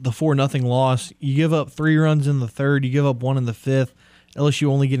 the 4-0 loss. You give up 3 runs in the 3rd. You give up 1 in the 5th. LSU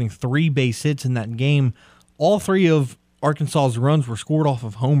only getting 3 base hits in that game. All 3 of Arkansas's runs were scored off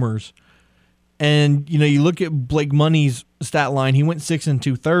of homers. And you look at Blake Money's stat line. He went 6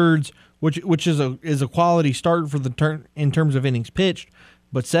 2/3, which is a quality start for the turn in terms of innings pitched.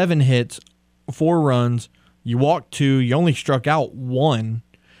 But 7 hits, 4 runs. You walked 2. You only struck out 1.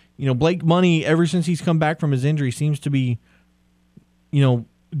 Blake Money, ever since he's come back from his injury, seems to be,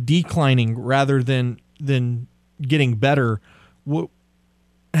 declining rather than getting better.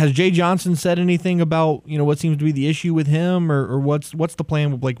 Has Jay Johnson said anything about what seems to be the issue with him, or what's the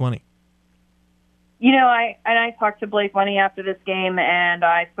plan with Blake Money? I talked to Blake Money after this game, and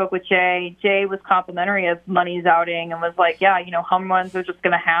I spoke with Jay. Jay was complimentary of Money's outing and was like, home runs are just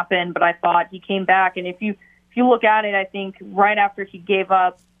going to happen. But I thought he came back, and if you look at it, I think right after he gave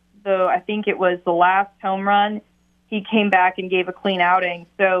up, I think it was the last home run, he came back and gave a clean outing.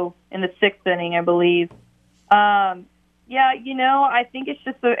 So in the 6th inning, I believe. I think it's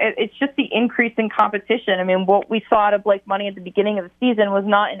just the increase in competition. What we saw out of Blake Money at the beginning of the season was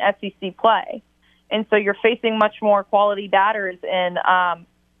not an SEC play. And so you're facing much more quality batters and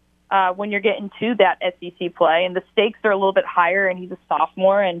when you're getting to that SEC play. And the stakes are a little bit higher, and he's a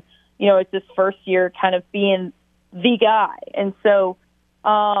sophomore. And, it's his first year kind of being the guy. And so,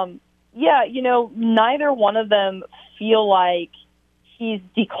 neither one of them feel like he's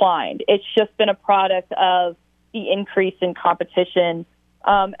declined. It's just been a product of the increase in competition.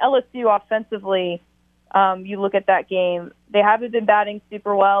 LSU offensively, you look at that game, they haven't been batting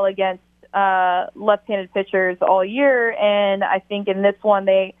super well against left-handed pitchers all year, and I think in this one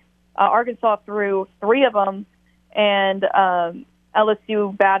Arkansas threw 3 of them, and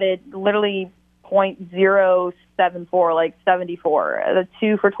LSU batted literally .074, like 74, the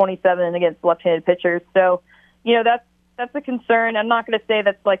 2 for 27 against left-handed pitchers. So, that's a concern. I'm not going to say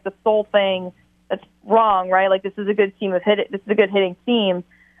that's like the sole thing that's wrong, right? Like this is a good team this is a good hitting team,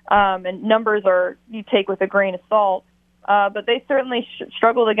 and numbers you take with a grain of salt. But they certainly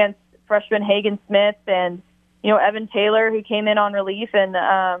struggled freshman Hagen Smith and, Evan Taylor, who came in on relief and,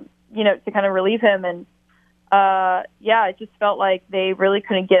 to kind of relieve him. And, it just felt like they really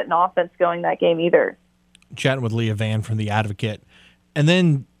couldn't get an offense going that game either. Chatting with Leah Van from The Advocate. And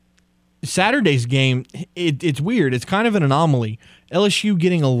then Saturday's game, it's weird. It's kind of an anomaly. LSU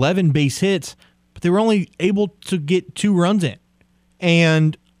getting 11 base hits, but they were only able to get 2 runs in.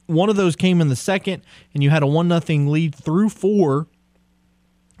 And one of those came in the second, and you had a 1-0 lead through 4.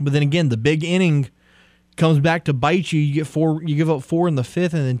 But then again, the big inning comes back to bite you. You get 4. You give up 4 in the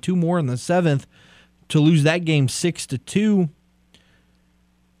 5th, and then 2 more in the 7th to lose that game 6-2.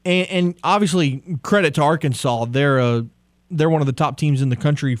 And obviously, credit to Arkansas. They're one of the top teams in the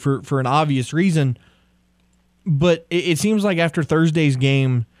country for an obvious reason. But it seems like after Thursday's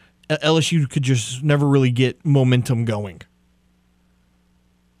game, LSU could just never really get momentum going.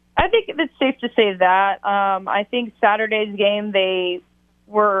 I think it's safe to say that. I think Saturday's game they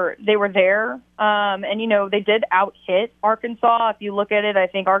were there, and they did out-hit Arkansas. If you look at it, I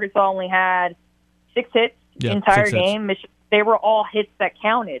think Arkansas only had 6 hits the entire game. They were all hits that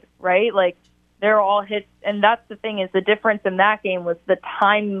counted, right? Like, they're all hits, and that's the thing is the difference in that game was the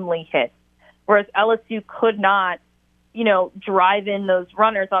timely hits, whereas LSU could not, drive in those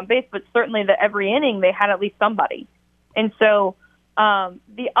runners on base, but certainly every inning they had at least somebody. And so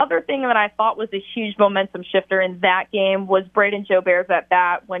the other thing that I thought was a huge momentum shifter in that game was Braden Jobert's at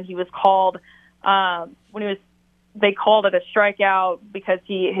bat when he was called, they called it a strikeout because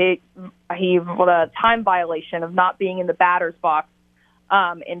he had a time violation of not being in the batter's box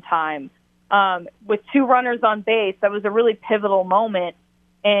in time. With 2 runners on base, that was a really pivotal moment,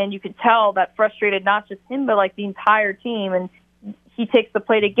 and you could tell that frustrated not just him, but like the entire team. And he takes the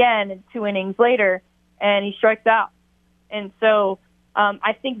plate again, and 2 innings later, and he strikes out. And so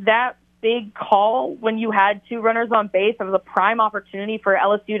I think that big call when you had 2 runners on base, it was a prime opportunity for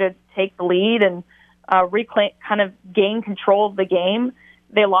LSU to take the lead and reclaim, kind of gain control of the game.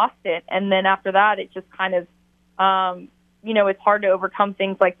 They lost it, and then after that, it just kind of, it's hard to overcome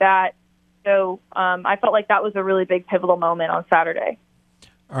things like that. So I felt like that was a really big pivotal moment on Saturday.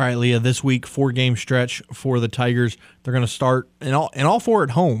 All right, Leah, this week, 4-game stretch for the Tigers. They're going to start in all 4 at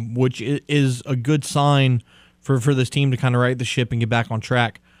home, which is a good sign for this team to kind of right the ship and get back on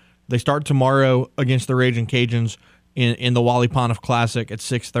track. They start tomorrow against the Raging Cajuns in the Wally Pontiff Classic at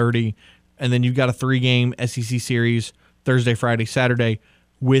 6:30, and then you've got a 3-game SEC series Thursday, Friday, Saturday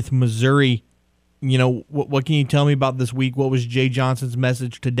with Missouri. What can you tell me about this week? What was Jay Johnson's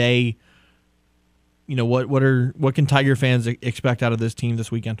message today? What can Tiger fans expect out of this team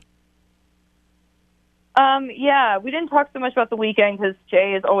this weekend? We didn't talk so much about the weekend because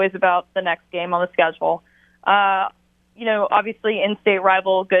Jay is always about the next game on the schedule. Obviously in-state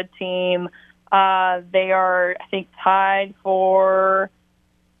rival, good team. They are, I think, tied for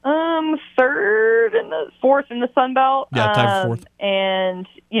 3rd and 4th in the Sun Belt. Yeah, tied for 4th. And,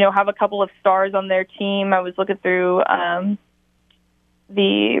 have a couple of stars on their team. I was looking through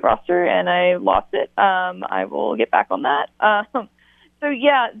the roster and I lost it. I will get back on that.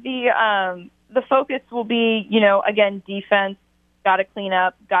 The focus will be, again, defense, got to clean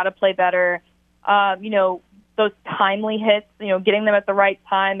up, got to play better. Those timely hits, getting them at the right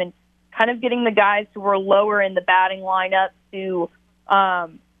time and kind of getting the guys who were lower in the batting lineup to,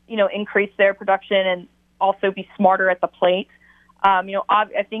 increase their production and also be smarter at the plate.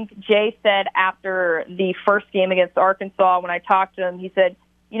 I think Jay said after the first game against Arkansas, when I talked to him, he said,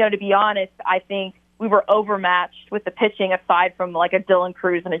 to be honest, I think we were overmatched with the pitching aside from like a Dylan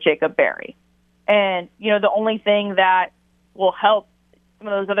Cruz and a Jacob Berry. And, the only thing that will help some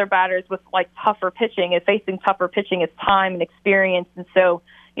of those other batters with like tougher pitching is time and experience. And so,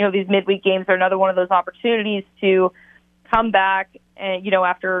 these midweek games are another one of those opportunities to come back and,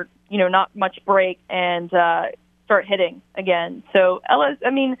 after, not much break and start hitting again. So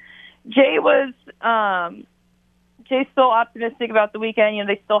Jay's still optimistic about the weekend.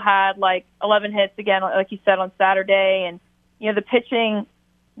 They still had like 11 hits again, like you said, on Saturday. And, the pitching,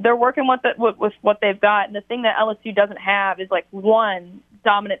 they're working with what they've got. And the thing that LSU doesn't have is like one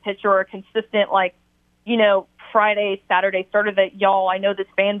dominant pitcher or a consistent, Friday, Saturday starter that I know this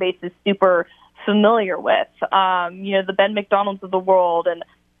fan base is super familiar with. The Ben McDonald's of the world. And,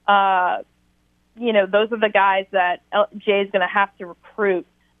 those are the guys that Jay's going to have to recruit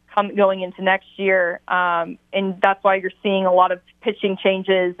going into next year. And that's why you're seeing a lot of pitching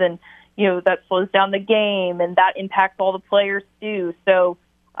changes and, that slows down the game and that impacts all the players too. So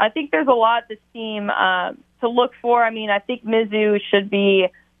I think there's a lot this team to look for. I think Mizzou should be,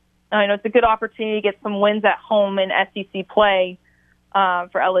 it's a good opportunity to get some wins at home in SEC play for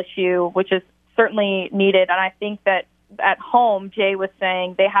LSU, which is certainly needed. And I think that, at home, Jay was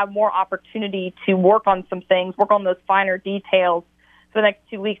saying they have more opportunity to work on some things, work on those finer details for the next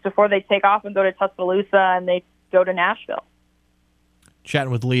 2 weeks before they take off and go to Tuscaloosa and they go to Nashville.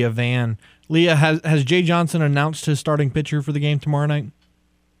 Chatting with Leah Van. Leah, has Jay Johnson announced his starting pitcher for the game tomorrow night?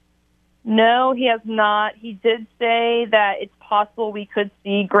 No, he has not. He did say that it's possible we could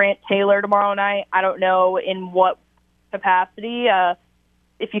see Grant Taylor tomorrow night. I don't know in what capacity.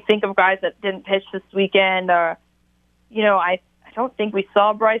 If you think of guys that didn't pitch this weekend, I don't think we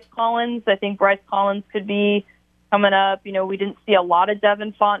saw Bryce Collins. I think Bryce Collins could be coming up. We didn't see a lot of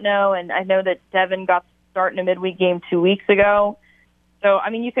Devin Fontenot, and I know that Devin got to start in a midweek game 2 weeks ago. So,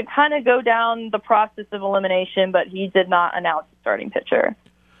 you could kind of go down the process of elimination, but he did not announce the starting pitcher.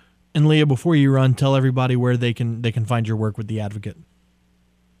 And Leah, before you run, tell everybody where they can find your work with The Advocate.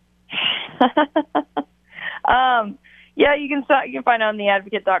 Yeah, you can find it on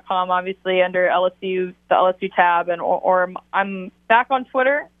theadvocate.com, obviously, under LSU, the LSU tab, or I'm back on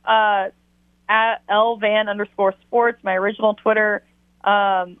Twitter, at @lvan_sports, my original Twitter.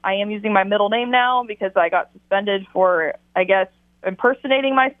 I am using my middle name now because I got suspended for, I guess,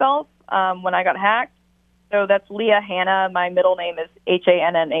 impersonating myself when I got hacked. So that's Leah Hannah. My middle name is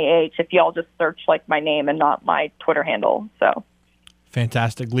Hannah. If y'all just search my name and not my Twitter handle. So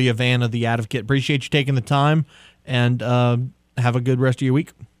fantastic, Leah Van of The Advocate. Appreciate you taking the time, and have a good rest of your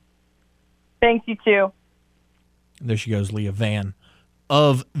week. Thanks, you too. There she goes, Leah Van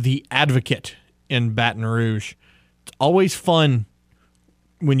of The Advocate in Baton Rouge. It's always fun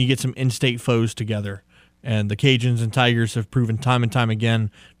when you get some in-state foes together. And the Cajuns and Tigers have proven time and time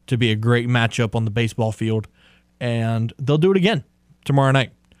again to be a great matchup on the baseball field. And they'll do it again tomorrow night,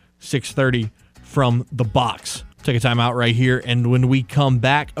 6:30 from the box. Take a time out right here. And when we come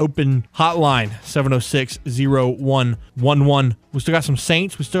back, open hotline, 706-0111. We still got some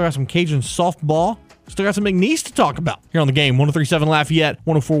Saints. We still got some Cajun softball. We still got some McNeese to talk about here on the game. 103.7 Lafayette,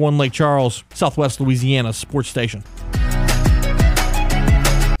 104.1 Lake Charles, Southwest Louisiana Sports Station.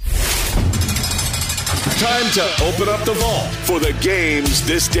 Time to open up the vault for the games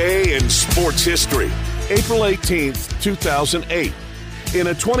this day in sports history. April 18th, 2008. In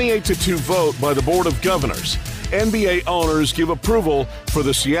a 28-2 vote by the Board of Governors, NBA owners give approval for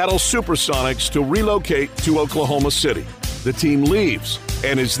the Seattle Supersonics to relocate to Oklahoma City. The team leaves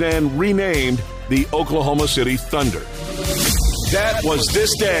and is then renamed the Oklahoma City Thunder. That was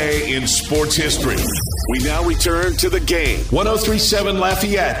this day in sports history. We now return to the game. 103.7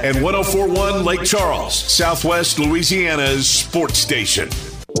 Lafayette and 104.1 Lake Charles, Southwest Louisiana's sports station.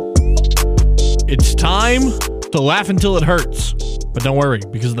 It's time to laugh until it hurts. But don't worry,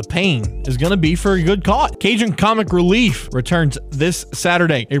 because the pain is going to be for a good cause. Cajun Comic Relief returns this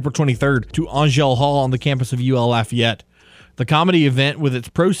Saturday, April 23rd, to Angel Hall on the campus of UL Lafayette. The comedy event, with its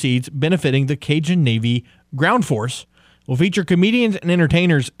proceeds benefiting the Cajun Navy Ground Force, will feature comedians and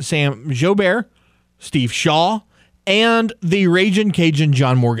entertainers Sam Jobert, Steve Shaw, and the Ragin' Cajun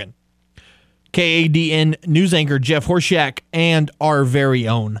John Morgan. KADN news anchor Jeff Horshak and our very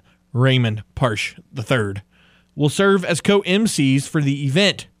own Raymond Parsh III will serve as co-MCs for the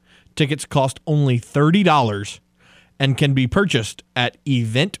event. Tickets cost only $30 and can be purchased at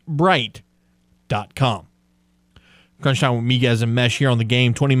eventbrite.com. Crunch time with Miguez and Mesh here on the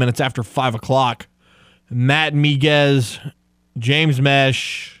game, 20 minutes after 5 o'clock. Matt Miguez, James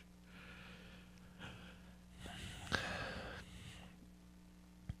Mesh.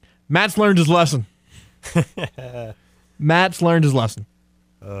 Matt's learned his lesson. Matt's learned his lesson.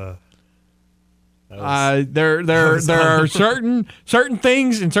 There are certain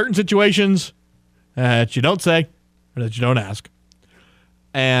things in certain situations that you don't say or that you don't ask.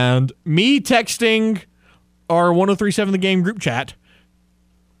 And me texting our 103.7 The Game group chat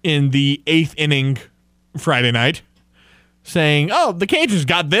in the 8th inning Friday night saying, "Oh, the Cajuns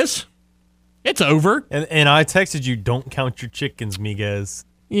got this. It's over." And I texted you, "Don't count your chickens, Miguez."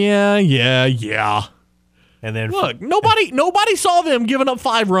 Yeah. And then look, nobody saw them giving up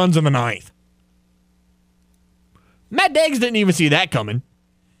 5 runs in the 9th. Matt Deggs didn't even see that coming.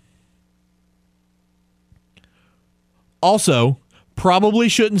 Also, probably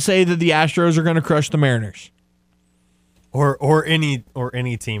shouldn't say that the Astros are going to crush the Mariners. Or any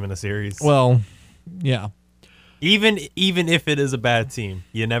team in a series. Well, yeah. Even if it is a bad team,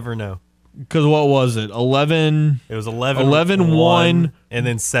 you never know. Because what was it? 11. It was 11-1 and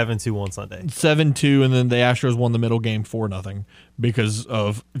then 7-2 on Sunday. 7-2, and then the Astros won the middle game 4-0 because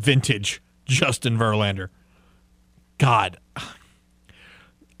of vintage Justin Verlander. God.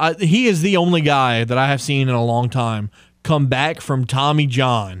 He is the only guy that I have seen in a long time come back from Tommy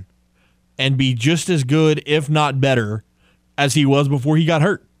John and be just as good, if not better, as he was before he got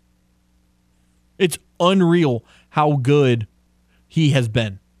hurt. It's unreal how good he has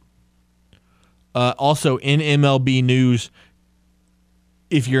been. Also, in MLB news,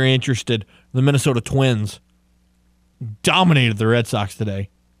 if you're interested, the Minnesota Twins dominated the Red Sox today,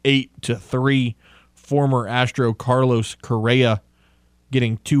 8-3. Former Astro Carlos Correa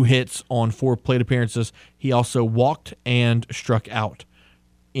getting 2 hits on 4 plate appearances. He also walked and struck out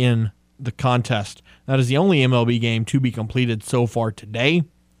in the contest. That is the only MLB game to be completed so far today.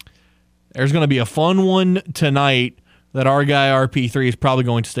 There's going to be a fun one tonight that our guy RP3 is probably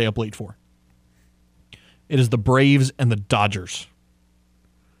going to stay up late for. It is the Braves and the Dodgers.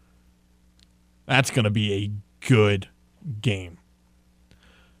 That's going to be a good game.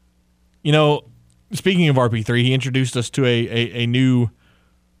 You know, speaking of RP3, he introduced us to a new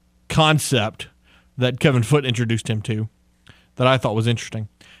concept that Kevin Foote introduced him to that I thought was interesting,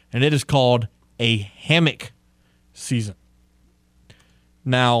 and it is called a hammock season.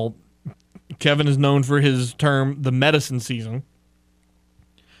 Now, Kevin is known for his term, the medicine season,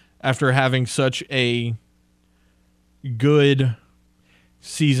 after having such a good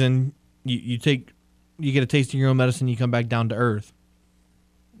season. You get a taste of your own medicine, you come back down to earth.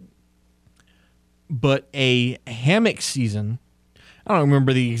 But a hammock season, I don't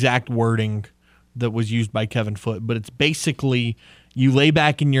remember the exact wording that was used by Kevin Foote, but it's basically you lay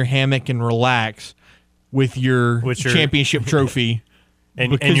back in your hammock and relax with your championship trophy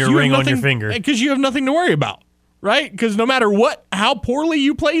and your ring on your finger. Because you have nothing to worry about, right? Because no matter how poorly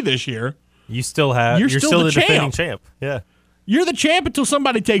you play this year, you're still the defending champ. Yeah. You're the champ until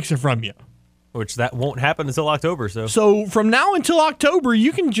somebody takes it from you. Which that won't happen until October. So from now until October,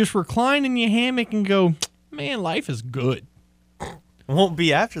 you can just recline in your hammock and go, man, life is good. It won't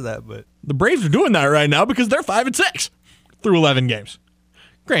be after that, but the Braves are doing that right now because they're 5-6 through 11 games.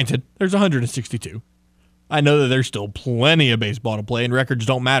 Granted, there's 162. I know that there's still plenty of baseball to play, and records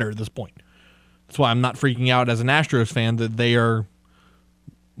don't matter at this point. That's why I'm not freaking out as an Astros fan that they are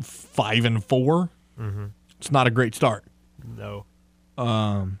 5-4. Mm-hmm. It's not a great start. No.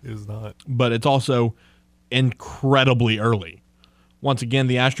 It is not. But it's also incredibly early. Once again,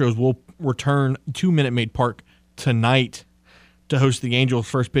 the Astros will return to Minute Maid Park tonight to host the Angels.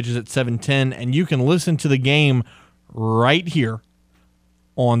 First pitch is at 7:10, and you can listen to the game right here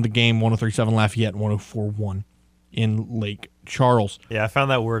on the Game 103.7 Lafayette and 104.1 in Lake Charles. Yeah, I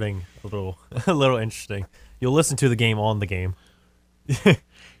found that wording a little interesting. You'll listen to the game on the game.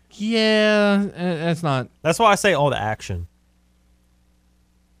 Yeah, that's not. That's why I say all the action.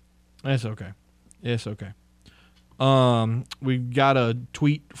 It's okay. It's okay. We got a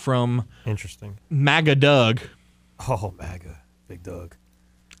tweet from interesting MAGA Doug. Oh, MAGA. Big Doug.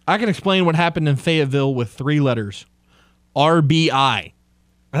 I can explain what happened in Fayetteville with 3 letters. RBI.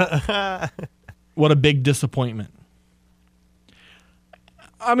 What a big disappointment.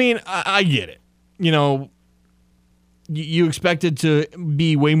 I mean, I get it. You know, you expected to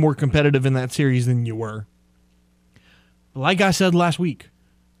be way more competitive in that series than you were. Like I said last week,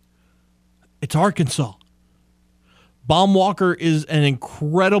 it's Arkansas. Baum Walker is an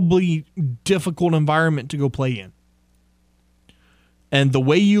incredibly difficult environment to go play in. And the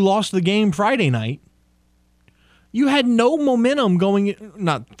way you lost the game Friday night, you had no momentum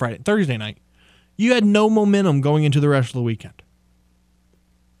Thursday night. You had no momentum going into the rest of the weekend.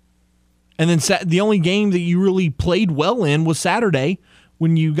 And then the only game that you really played well in was Saturday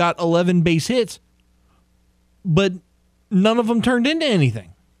when you got 11 base hits, but none of them turned into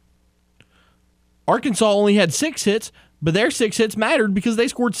anything. Arkansas only had 6 hits, but their 6 hits mattered because they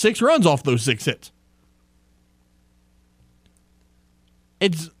scored 6 runs off those 6 hits.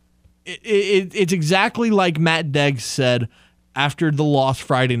 It's exactly like Matt Deggs said after the loss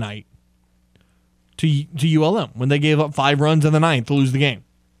Friday night to ULM when they gave up 5 runs in the 9th to lose the game.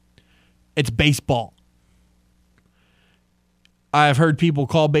 It's baseball. I've heard people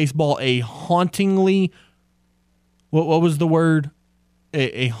call baseball a hauntingly, what was the word?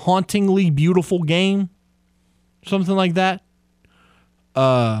 A hauntingly beautiful game, something like that.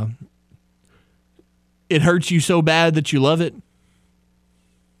 It hurts you so bad that you love it.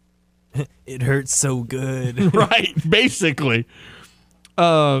 It hurts so good. Right, basically.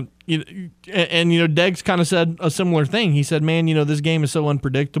 Deggs kind of said a similar thing. He said, man, this game is so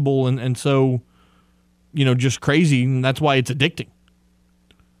unpredictable and so, just crazy, and that's why it's addicting.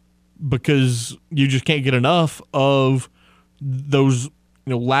 Because you just can't get enough of those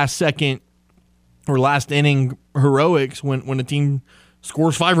last second or last inning heroics when a team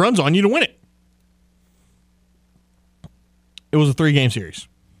scores 5 runs on you to win it. It was a 3-game series.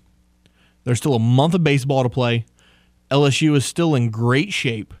 There's still a month of baseball to play. LSU is still in great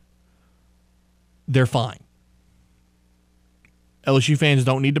shape. They're fine. LSU fans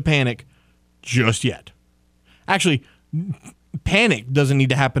don't need to panic just yet. Actually, panic doesn't need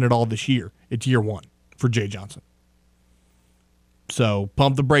to happen at all this year. It's year one for Jay Johnson. So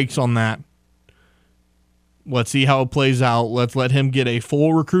pump the brakes on that. Let's see how it plays out. Let's let him get a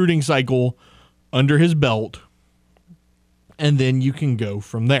full recruiting cycle under his belt, and then you can go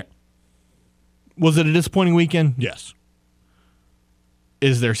from there. Was it a disappointing weekend? Yes.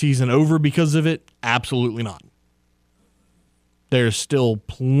 Is their season over because of it? Absolutely not. There's still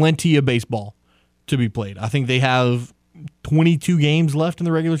plenty of baseball to be played. I think they have 22 games left in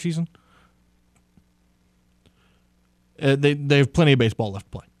the regular season. They have plenty of baseball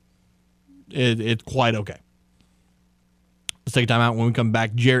left to play. It's quite okay. Let's take a time out. When we come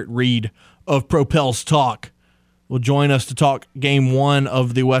back, Jarrett Reed of Propels Talk will join us to talk Game 1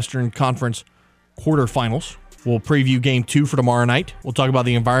 of the Western Conference quarterfinals. We'll preview Game 2 for tomorrow night. We'll talk about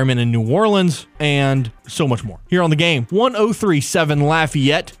the environment in New Orleans and so much more. Here on the Game, 103.7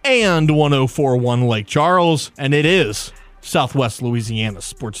 Lafayette and 104.1 Lake Charles, and it is Southwest Louisiana's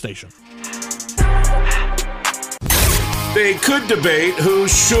sports station. They could debate who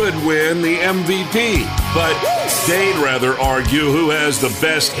should win the MVP, but they'd rather argue who has the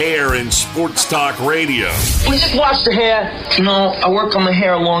best hair in sports talk radio. We just wash the hair. You know, I work on my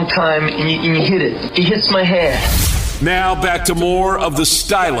hair a long time, and you hit it. It hits my hair. Now back to more of the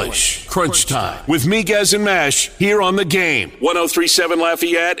stylish Crunch Time with Miguez and Mash here on the Game. 103.7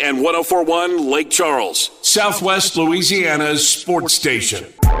 Lafayette and 104.1 Lake Charles, Southwest Louisiana's sports station.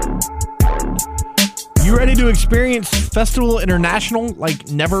 You ready to experience Festival International like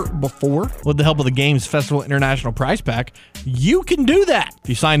never before? With the help of the Game's Festival International prize pack, you can do that if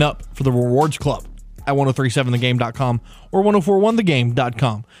you sign up for the Rewards Club at 1037thegame.com or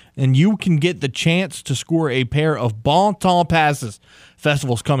 1041thegame.com. And you can get the chance to score a pair of Bon Temps passes.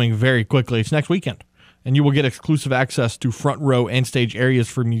 Festival's coming very quickly. It's next weekend. And you will get exclusive access to front row and stage areas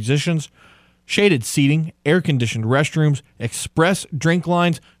for musicians, shaded seating, air-conditioned restrooms, express drink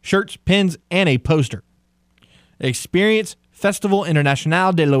lines, shirts, pins, and a poster. Experience Festival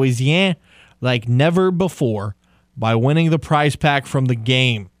International de Louisiane like never before by winning the prize pack from the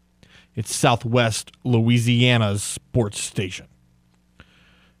Game. It's Southwest Louisiana's sports station.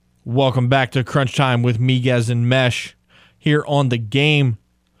 Welcome back to Crunch Time with Miguez and Mesh here on the Game.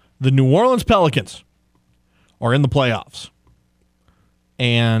 The New Orleans Pelicans are in the playoffs.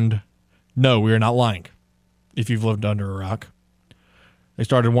 And no, we are not lying if you've lived under a rock. They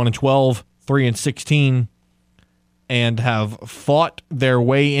started 1-12, 3-16, and have fought their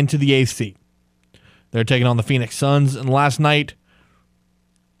way into the eighth seed. They're taking on the Phoenix Suns, and last night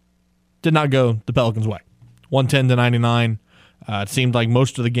did not go the Pelicans' way. 110-99. It seemed like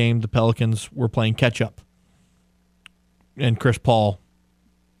most of the game the Pelicans were playing catch-up. And Chris Paul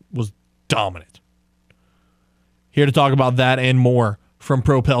was dominant. Here to talk about that and more from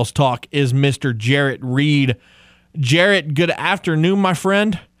Propels Talk is Mr. Jarrett Reed. Jarrett, good afternoon, my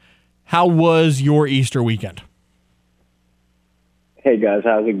friend. How was your Easter weekend? Hey guys,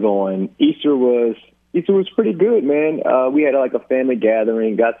 how's it going? Easter was pretty good, man. We had like a family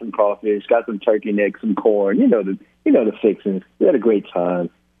gathering, got some crawfish, got some turkey necks, some corn. You know the fixings. We had a great time.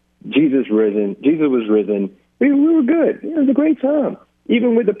 Jesus was risen. We were good. It was a great time.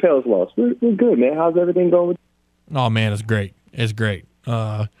 Even with the Pels loss, we're good, man. How's everything going? Oh man, it's great. It's great.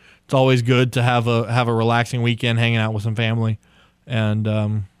 It's always good to have a relaxing weekend, hanging out with some family,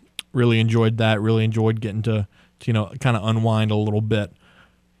 and really enjoyed that. Really enjoyed getting to kind of unwind a little bit.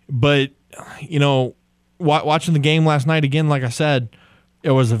 But watching the game last night again, like I said,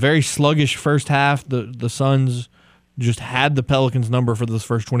 it was a very sluggish first half. The Suns just had the Pelicans' number for those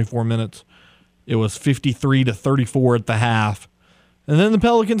first 24 minutes. It was 53-34 at the half, and then the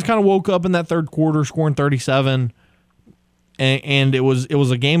Pelicans kind of woke up in that third quarter, scoring 37. And it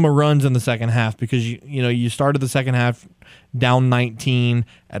was a game of runs in the second half because you started the second half down 19.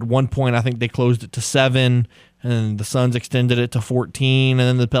 At one point, I think they closed it to 7, and the Suns extended it to 14, and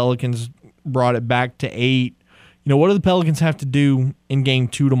then the Pelicans brought it back to 8. What do the Pelicans have to do in Game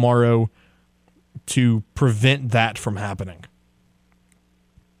 2 tomorrow to prevent that from happening?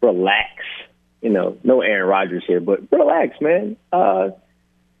 Relax. No Aaron Rodgers here, but relax, man.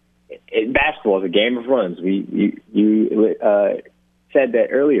 Basketball is a game of runs. You said that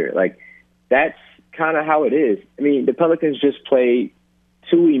earlier. Like, that's kind of how it is. I mean, the Pelicans just played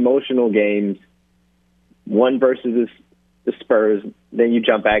 2 emotional games, one versus the Spurs, then you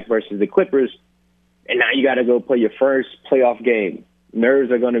jump back versus the Clippers, and now you got to go play your first playoff game.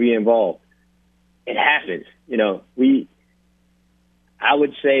 Nerves are going to be involved. It happens. I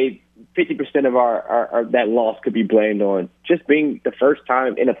would say 50% of our that loss could be blamed on just being the first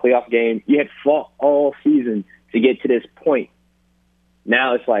time in a playoff game. You had fought all season to get to this point.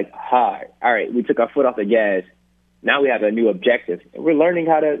 Now it's like, all right, we took our foot off the gas. now we have a new objective, and we're learning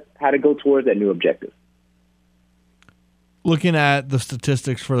how to go towards that new objective. Looking at the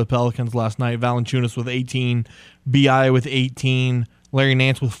statistics for the Pelicans last night, Valanciunas with 18, B.I. with 18, Larry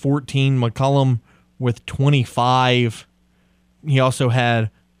Nance with 14, McCollum with 25. He also had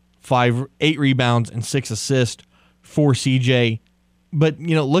 8 rebounds and 6 assists for CJ. But,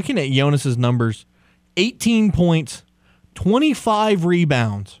 looking at Jonas's numbers, 18 points, 25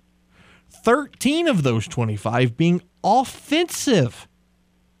 rebounds, 13 of those 25 being offensive.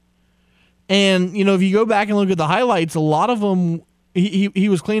 And, if you go back and look at the highlights, a lot of them, he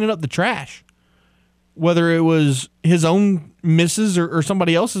was cleaning up the trash. Whether it was his own misses or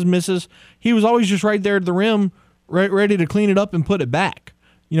somebody else's misses, he was always just right there at the rim, ready to clean it up and put it back.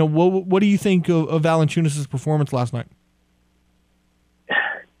 What do you think of Valanciunas' performance last night?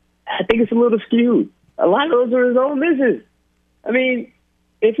 I think it's a little skewed. A lot of those are his own misses. I mean,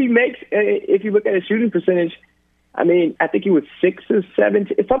 if you look at his shooting percentage, I think he was 6 or 7,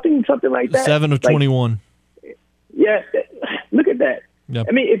 something like that. 7 of 21. Yeah, look at that. Yep.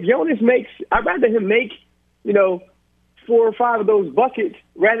 If Jonas I'd rather him make, 4 or 5 of those buckets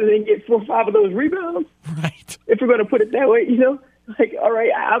rather than get 4 or 5 of those rebounds. Right. If we're going to put it that way, all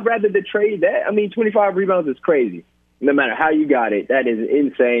right, I'd rather trade that. 25 rebounds is crazy. No matter how you got it, that is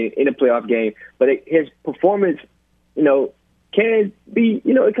insane in a playoff game. But his performance, can be,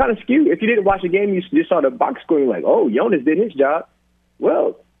 it kind of skewed. If you didn't watch the game, you just saw the box score, like, oh, Jonas did his job.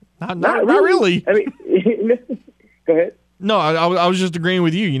 Well, not really. Go ahead. No, I was just agreeing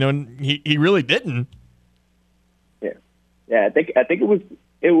with you. He really didn't. Yeah. I think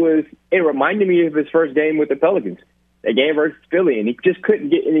it reminded me of his first game with the Pelicans, that game versus Philly, and he just couldn't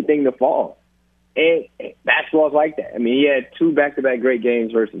get anything to fall. And basketball's like that. He had 2 back-to-back great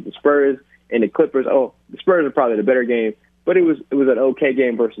games versus the Spurs and the Clippers. Oh, the Spurs are probably the better game, but it was an okay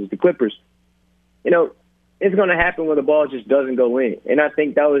game versus the Clippers. It's going to happen when the ball just doesn't go in. And I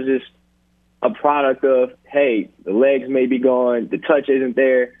think that was just a product of, hey, the legs may be gone, the touch isn't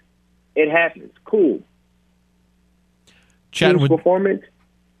there. It happens. Cool. Chatting with performance.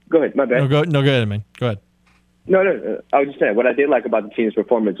 Go ahead. My bad. Go ahead, man. Go ahead. No. I was just saying what I did like about the team's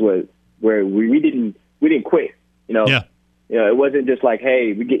performance was where we didn't quit. Yeah. It wasn't just like,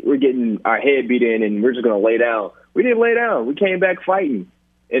 hey, we're getting our head beat in and we're just going to lay down. We didn't lay down. We came back fighting.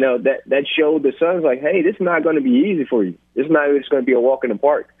 That showed the Suns like, hey, this is not going to be easy for you. This is not just going to be a walk in the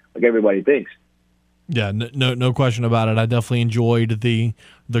park like everybody thinks. Yeah, no question about it. I definitely enjoyed the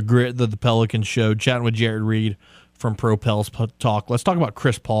grit that the Pelicans showed. Chatting with Jared Reed from Propels Talk. Let's talk about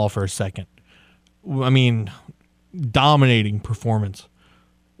Chris Paul for a second. Dominating performance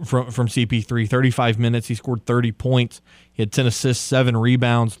from CP3. 35 minutes, he scored 30 points. He had 10 assists, 7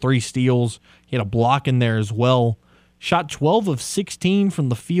 rebounds, 3 steals. He had a block in there as well. Shot 12 of 16 from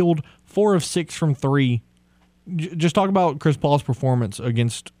the field, 4 of 6 from 3. Just talk about Chris Paul's performance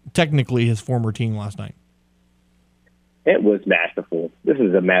against technically his former team last night. It was masterful. This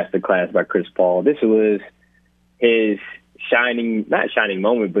is a masterclass by Chris Paul. This was his not shining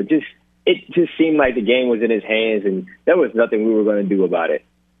moment, but it just seemed like the game was in his hands and there was nothing we were going to do about it.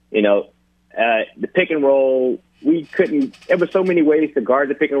 The pick and roll, there were so many ways to guard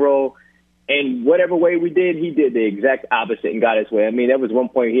the pick and roll. And whatever way we did, he did the exact opposite and got his way. There was one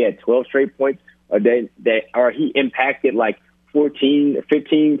point he had 12 straight points, or he impacted like 14,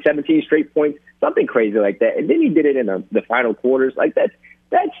 15, 17 straight points, something crazy like that. And then he did it in the final quarters. Like that's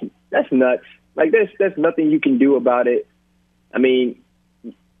nuts. Like there's nothing you can do about it. You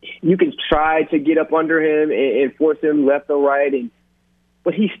can try to get up under him and force him left or right,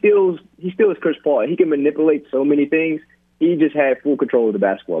 but he still is Chris Paul. He can manipulate so many things. He just had full control of the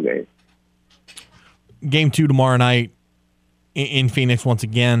basketball game. Game 2 tomorrow night in Phoenix once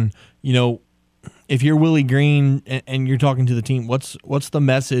again. If you're Willie Green and you're talking to the team, what's the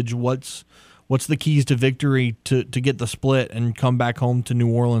message? What's the keys to victory to get the split and come back home to New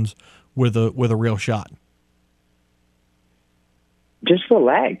Orleans with a real shot? Just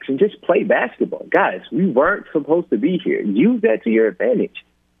relax and just play basketball. Guys, we weren't supposed to be here. Use that to your advantage.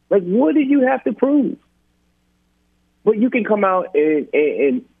 Like, what did you have to prove? But you can come out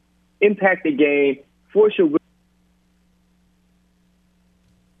and impact the game, force your.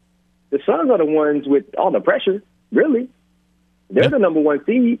 The Suns are the ones with all the pressure, really. They're the number 1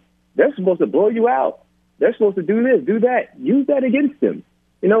 seed. They're supposed to blow you out. They're supposed to do this, do that. Use that against them.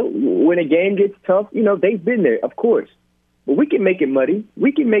 When a game gets tough, they've been there, of course. But we can make it muddy.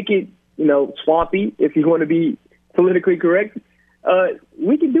 We can make it, swampy, if you want to be politically correct.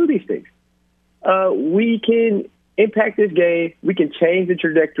 We can do these things. We can impact this game. We can change the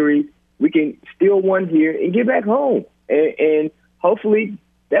trajectory. We can steal one here and get back home. And hopefully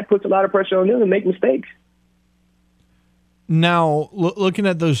that puts a lot of pressure on them to make mistakes. Now, looking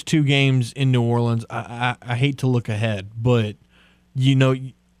at those two games in New Orleans, I hate to look ahead, but we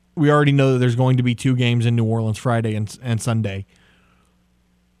already know that there's going to be two games in New Orleans, Friday and Sunday.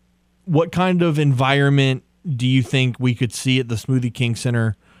 What kind of environment do you think we could see at the Smoothie King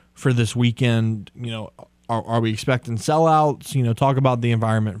Center for this weekend? Are we expecting sellouts? Talk about the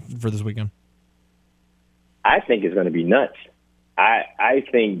environment for this weekend. I think it's going to be nuts. I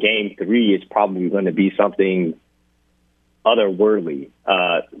think Game 3 is probably going to be something otherworldly.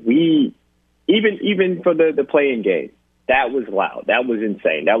 Even for the play-in game, that was loud. That was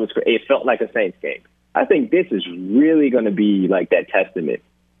insane. It felt like a Saints game. I think this is really going to be like that testament.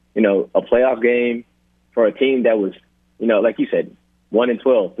 A playoff game for a team that was, like you said,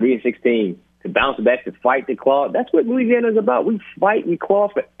 1-12, 3-16, to bounce back, to fight, to claw. That's what Louisiana's about. We fight, we claw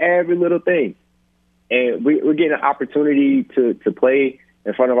for every little thing. And we're getting an opportunity to play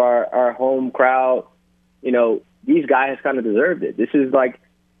in front of our home crowd. These guys kind of deserved it. This is like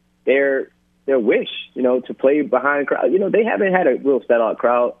their wish, to play behind crowd. They haven't had a real sellout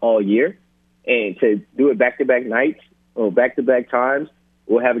crowd all year. And to do it back-to-back nights or back-to-back times,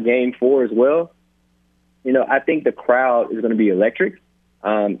 we'll have a Game 4 as well. I think the crowd is going to be electric.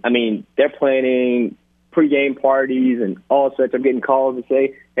 They're planning pregame parties and all such. I'm getting calls to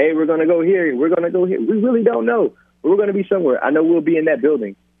say, hey, we're going to go here. We're going to go here. We really don't know. We're going to be somewhere. I know we'll be in that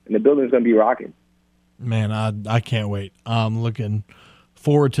building, and the building's going to be rocking. Man, I can't wait. I'm looking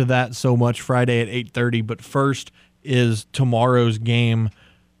forward to that so much. Friday at 8:30. But first is tomorrow's game,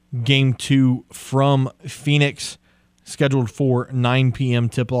 Game 2 from Phoenix, scheduled for 9 p.m.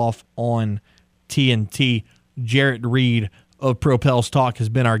 tip-off on TNT. Jarrett Reed of Propels Talk has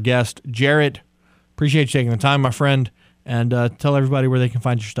been our guest. Jarrett, appreciate you taking the time, my friend, and tell everybody where they can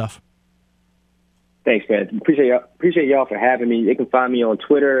find your stuff. Thanks, man. Appreciate y'all for having me. They can find me on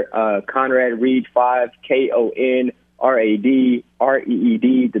Twitter, Conrad Reed 5, KONRAD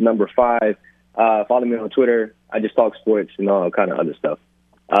REED, the number 5. Follow me on Twitter. I just talk sports and all kind of other stuff.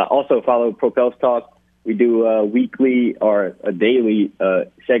 Also follow Propels Talk. We do weekly or daily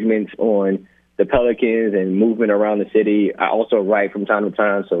segments on the Pelicans and movement around the city. I also write from time to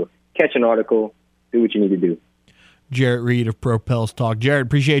time, so catch an article, do what you need to do. Jarrett Reed of Propels Talk. Jarrett,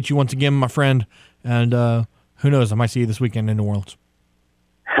 appreciate you once again, my friend. And who knows, I might see you this weekend in New Orleans.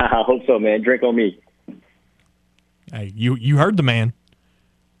 I hope so, man. Drink on me. Hey, you heard the man.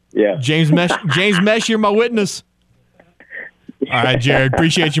 Yeah. James Mesh, you're my witness. All right, Jared,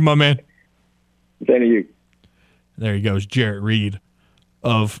 appreciate you, my man. Same to you. There he goes, Jarrett Reed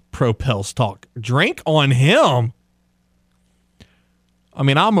of Propels Talk. Drink on him.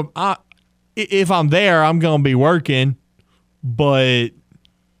 If I'm there, I'm going to be working, but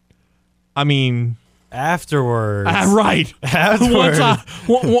afterwards. Right. Afterwards.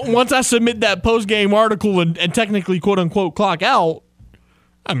 Once I submit that post-game article and technically, quote-unquote, clock out,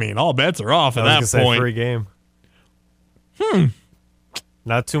 all bets are off at that point. Free game.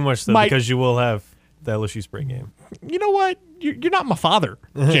 Not too much, though, because you will have the LSU spring game. You know what? You're not my father,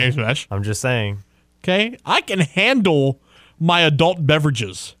 James Mesh. I'm just saying. Okay? I can handle my adult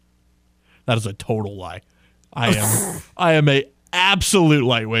beverages. That is a total lie. I am a absolute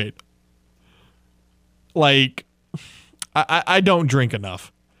lightweight. Like, I don't drink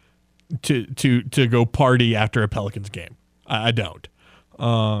enough to go party after a Pelicans game. I don't.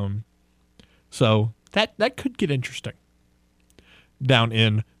 So that could get interesting down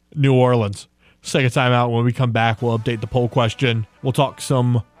in New Orleans. Second time out. When we come back, we'll update the poll question. We'll talk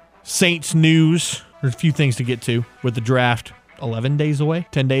some Saints news. There's a few things to get to with the draft. 11 days away,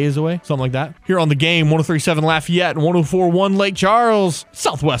 10 days away, something like that. Here on the game, 103.7 Lafayette and 104.1 Lake Charles,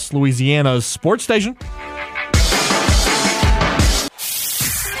 Southwest Louisiana's sports station.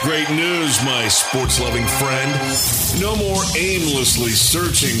 Great news, my sports-loving friend. No more aimlessly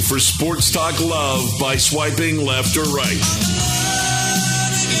searching for sports talk love by swiping left or right.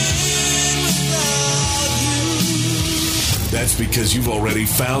 That's because you've already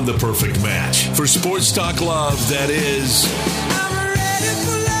found the perfect match for sports talk love that is. I'm ready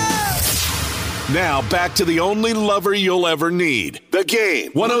for love. Now back to the only lover you'll ever need. The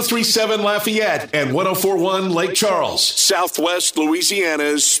Game. 103.7 Lafayette and 104.1 Lake Charles, Southwest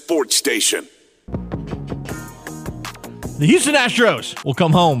Louisiana's sports station. The Houston Astros will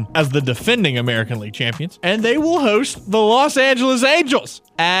come home as the defending American League champions, and they will host the Los Angeles Angels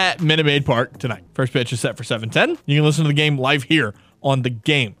at Minute Maid Park tonight. First pitch is set for 7:10. You can listen to the game live here on The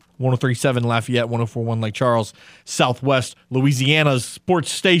Game. 103.7 Lafayette, 104.1 Lake Charles, Southwest Louisiana's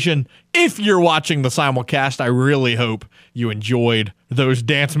sports station. If you're watching the simulcast, I really hope you enjoyed those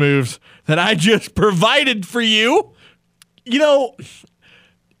dance moves that I just provided for you. You're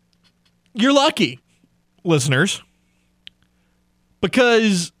lucky, listeners,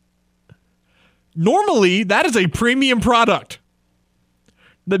 Because normally that is a premium product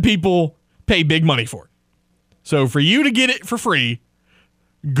that people pay big money for. So for you to get it for free,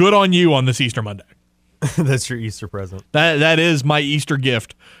 good on you on this Easter Monday. That's your Easter present. That is my Easter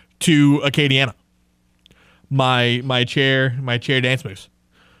gift to Acadiana. My chair dance moves.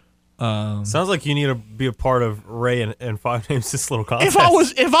 Sounds like you need to be a part of Ray and Five Names This Little Contest.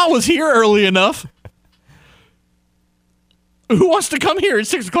 If I was here early enough, who wants to come here at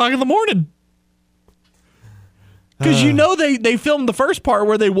 6 o'clock in the morning? Because they filmed the first part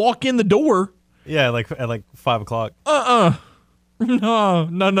where they walk in the door. Yeah, at 5 o'clock. No.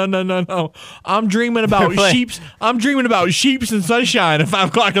 I'm dreaming about sheeps. I'm dreaming about sheeps and sunshine at 5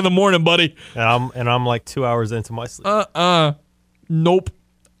 o'clock in the morning, buddy. And I'm like 2 hours into my sleep. Nope.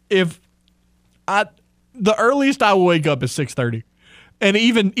 The earliest I will wake up is 6:30, and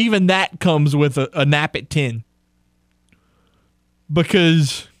even that comes with a nap at 10.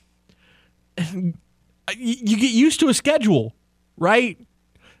 Because you get used to a schedule, right?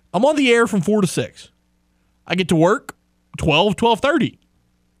 I'm on the air from 4 to 6. I get to work 12:30.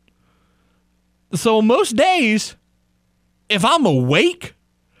 So most days, if I'm awake,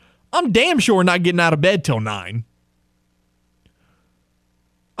 I'm damn sure not getting out of bed till 9.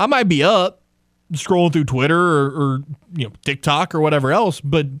 I might be up scrolling through Twitter or TikTok or whatever else,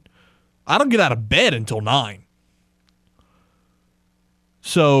 but I don't get out of bed until 9.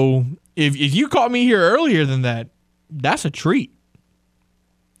 So if you caught me here earlier than that, that's a treat.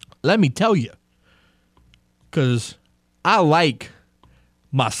 Let me tell you. Because I like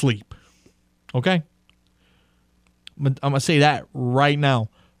my sleep. Okay? I'm going to say that right now.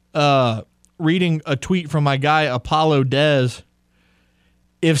 Reading a tweet from my guy, Apollo Dez.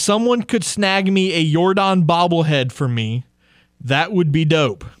 If someone could snag me a Jordan bobblehead for me, that would be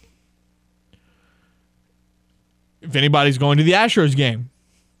dope. If anybody's going to the Astros game,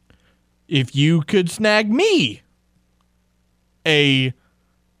 if you could snag me a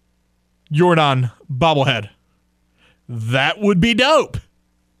Jordan bobblehead, that would be dope.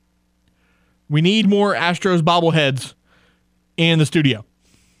 We need more Astros bobbleheads in the studio.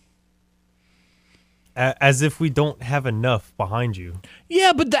 As if we don't have enough behind you.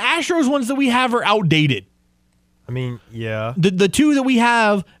 Yeah, but the Astros ones that we have are outdated. I mean, yeah. The two that we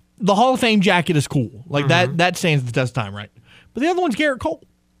have, the Hall of Fame jacket is cool. Like that stands the test of time, right? But the other one's Garrett Cole.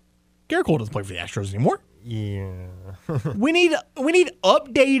 Garrett Cole doesn't play for the Astros anymore. Yeah. we need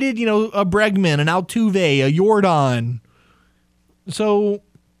updated, a Bregman, an Altuve, a Jordan. So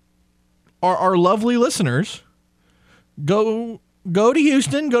our lovely listeners, go to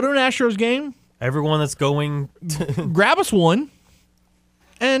Houston, go to an Astros game. Everyone that's going grab us one,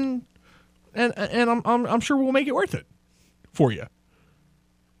 and I'm sure we'll make it worth it for you.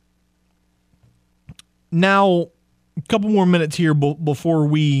 Now, a couple more minutes here before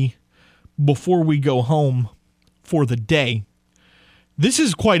we go home for the day. This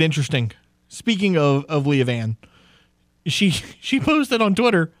is quite interesting. Speaking of Leah Vann, she posted on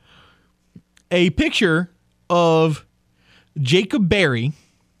Twitter a picture of Jacob Berry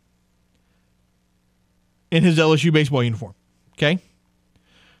in his LSU baseball uniform. Okay?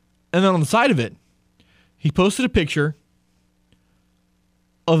 And then on the side of it, he posted a picture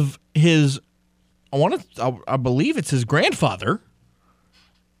of his, I believe it's his grandfather,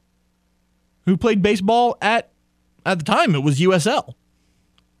 who played baseball at the time, it was USL.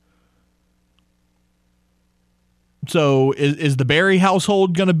 So is the Berry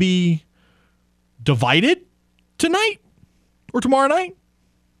household going to be divided tonight or tomorrow night?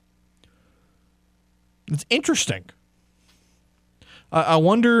 It's interesting. I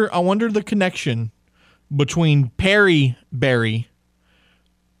wonder the connection between Perry Berry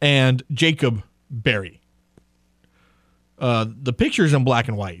and Jacob Berry. The picture's in black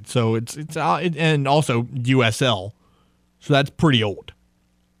and white, so it's and also USL, so that's pretty old.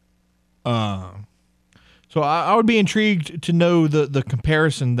 So I would be intrigued to know the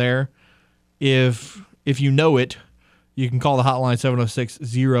comparison there. If you know it, you can call the hotline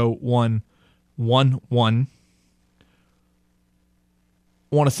 706-0111.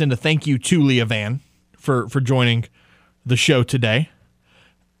 I want to send a thank you to Leah Vann for joining the show today.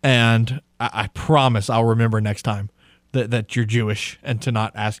 And I promise I'll remember next time that you're Jewish and to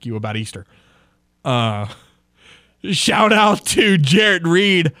not ask you about Easter. Shout out to Jarrett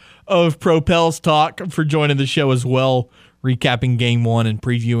Reed of Propels Talk for joining the show as well, recapping Game 1 and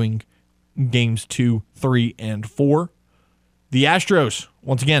previewing Games 2, 3, and 4. The Astros,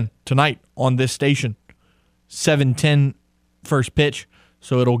 once again, tonight on this station, 7:10 first pitch.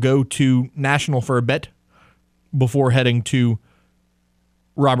 So it'll go to National for a bit before heading to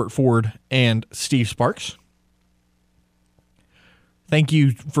Robert Ford and Steve Sparks. Thank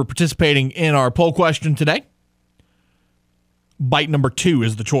you for participating in our poll question today. Bite number 2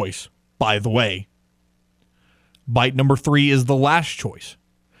 is the choice, by the way. Bite number 3 is the last choice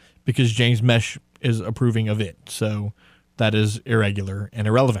because James Mesh is approving of it. So that is irregular and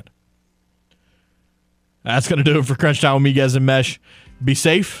irrelevant. That's going to do it for Crunch Time with Miguez and Mesh. Be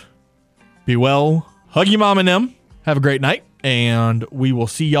safe. Be well. Hug your mom and them. Have a great night. And we will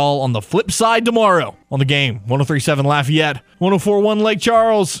see y'all on the flip side tomorrow on the Game. 103.7 Lafayette, 104.1 Lake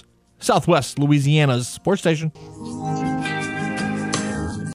Charles, Southwest Louisiana's sports station.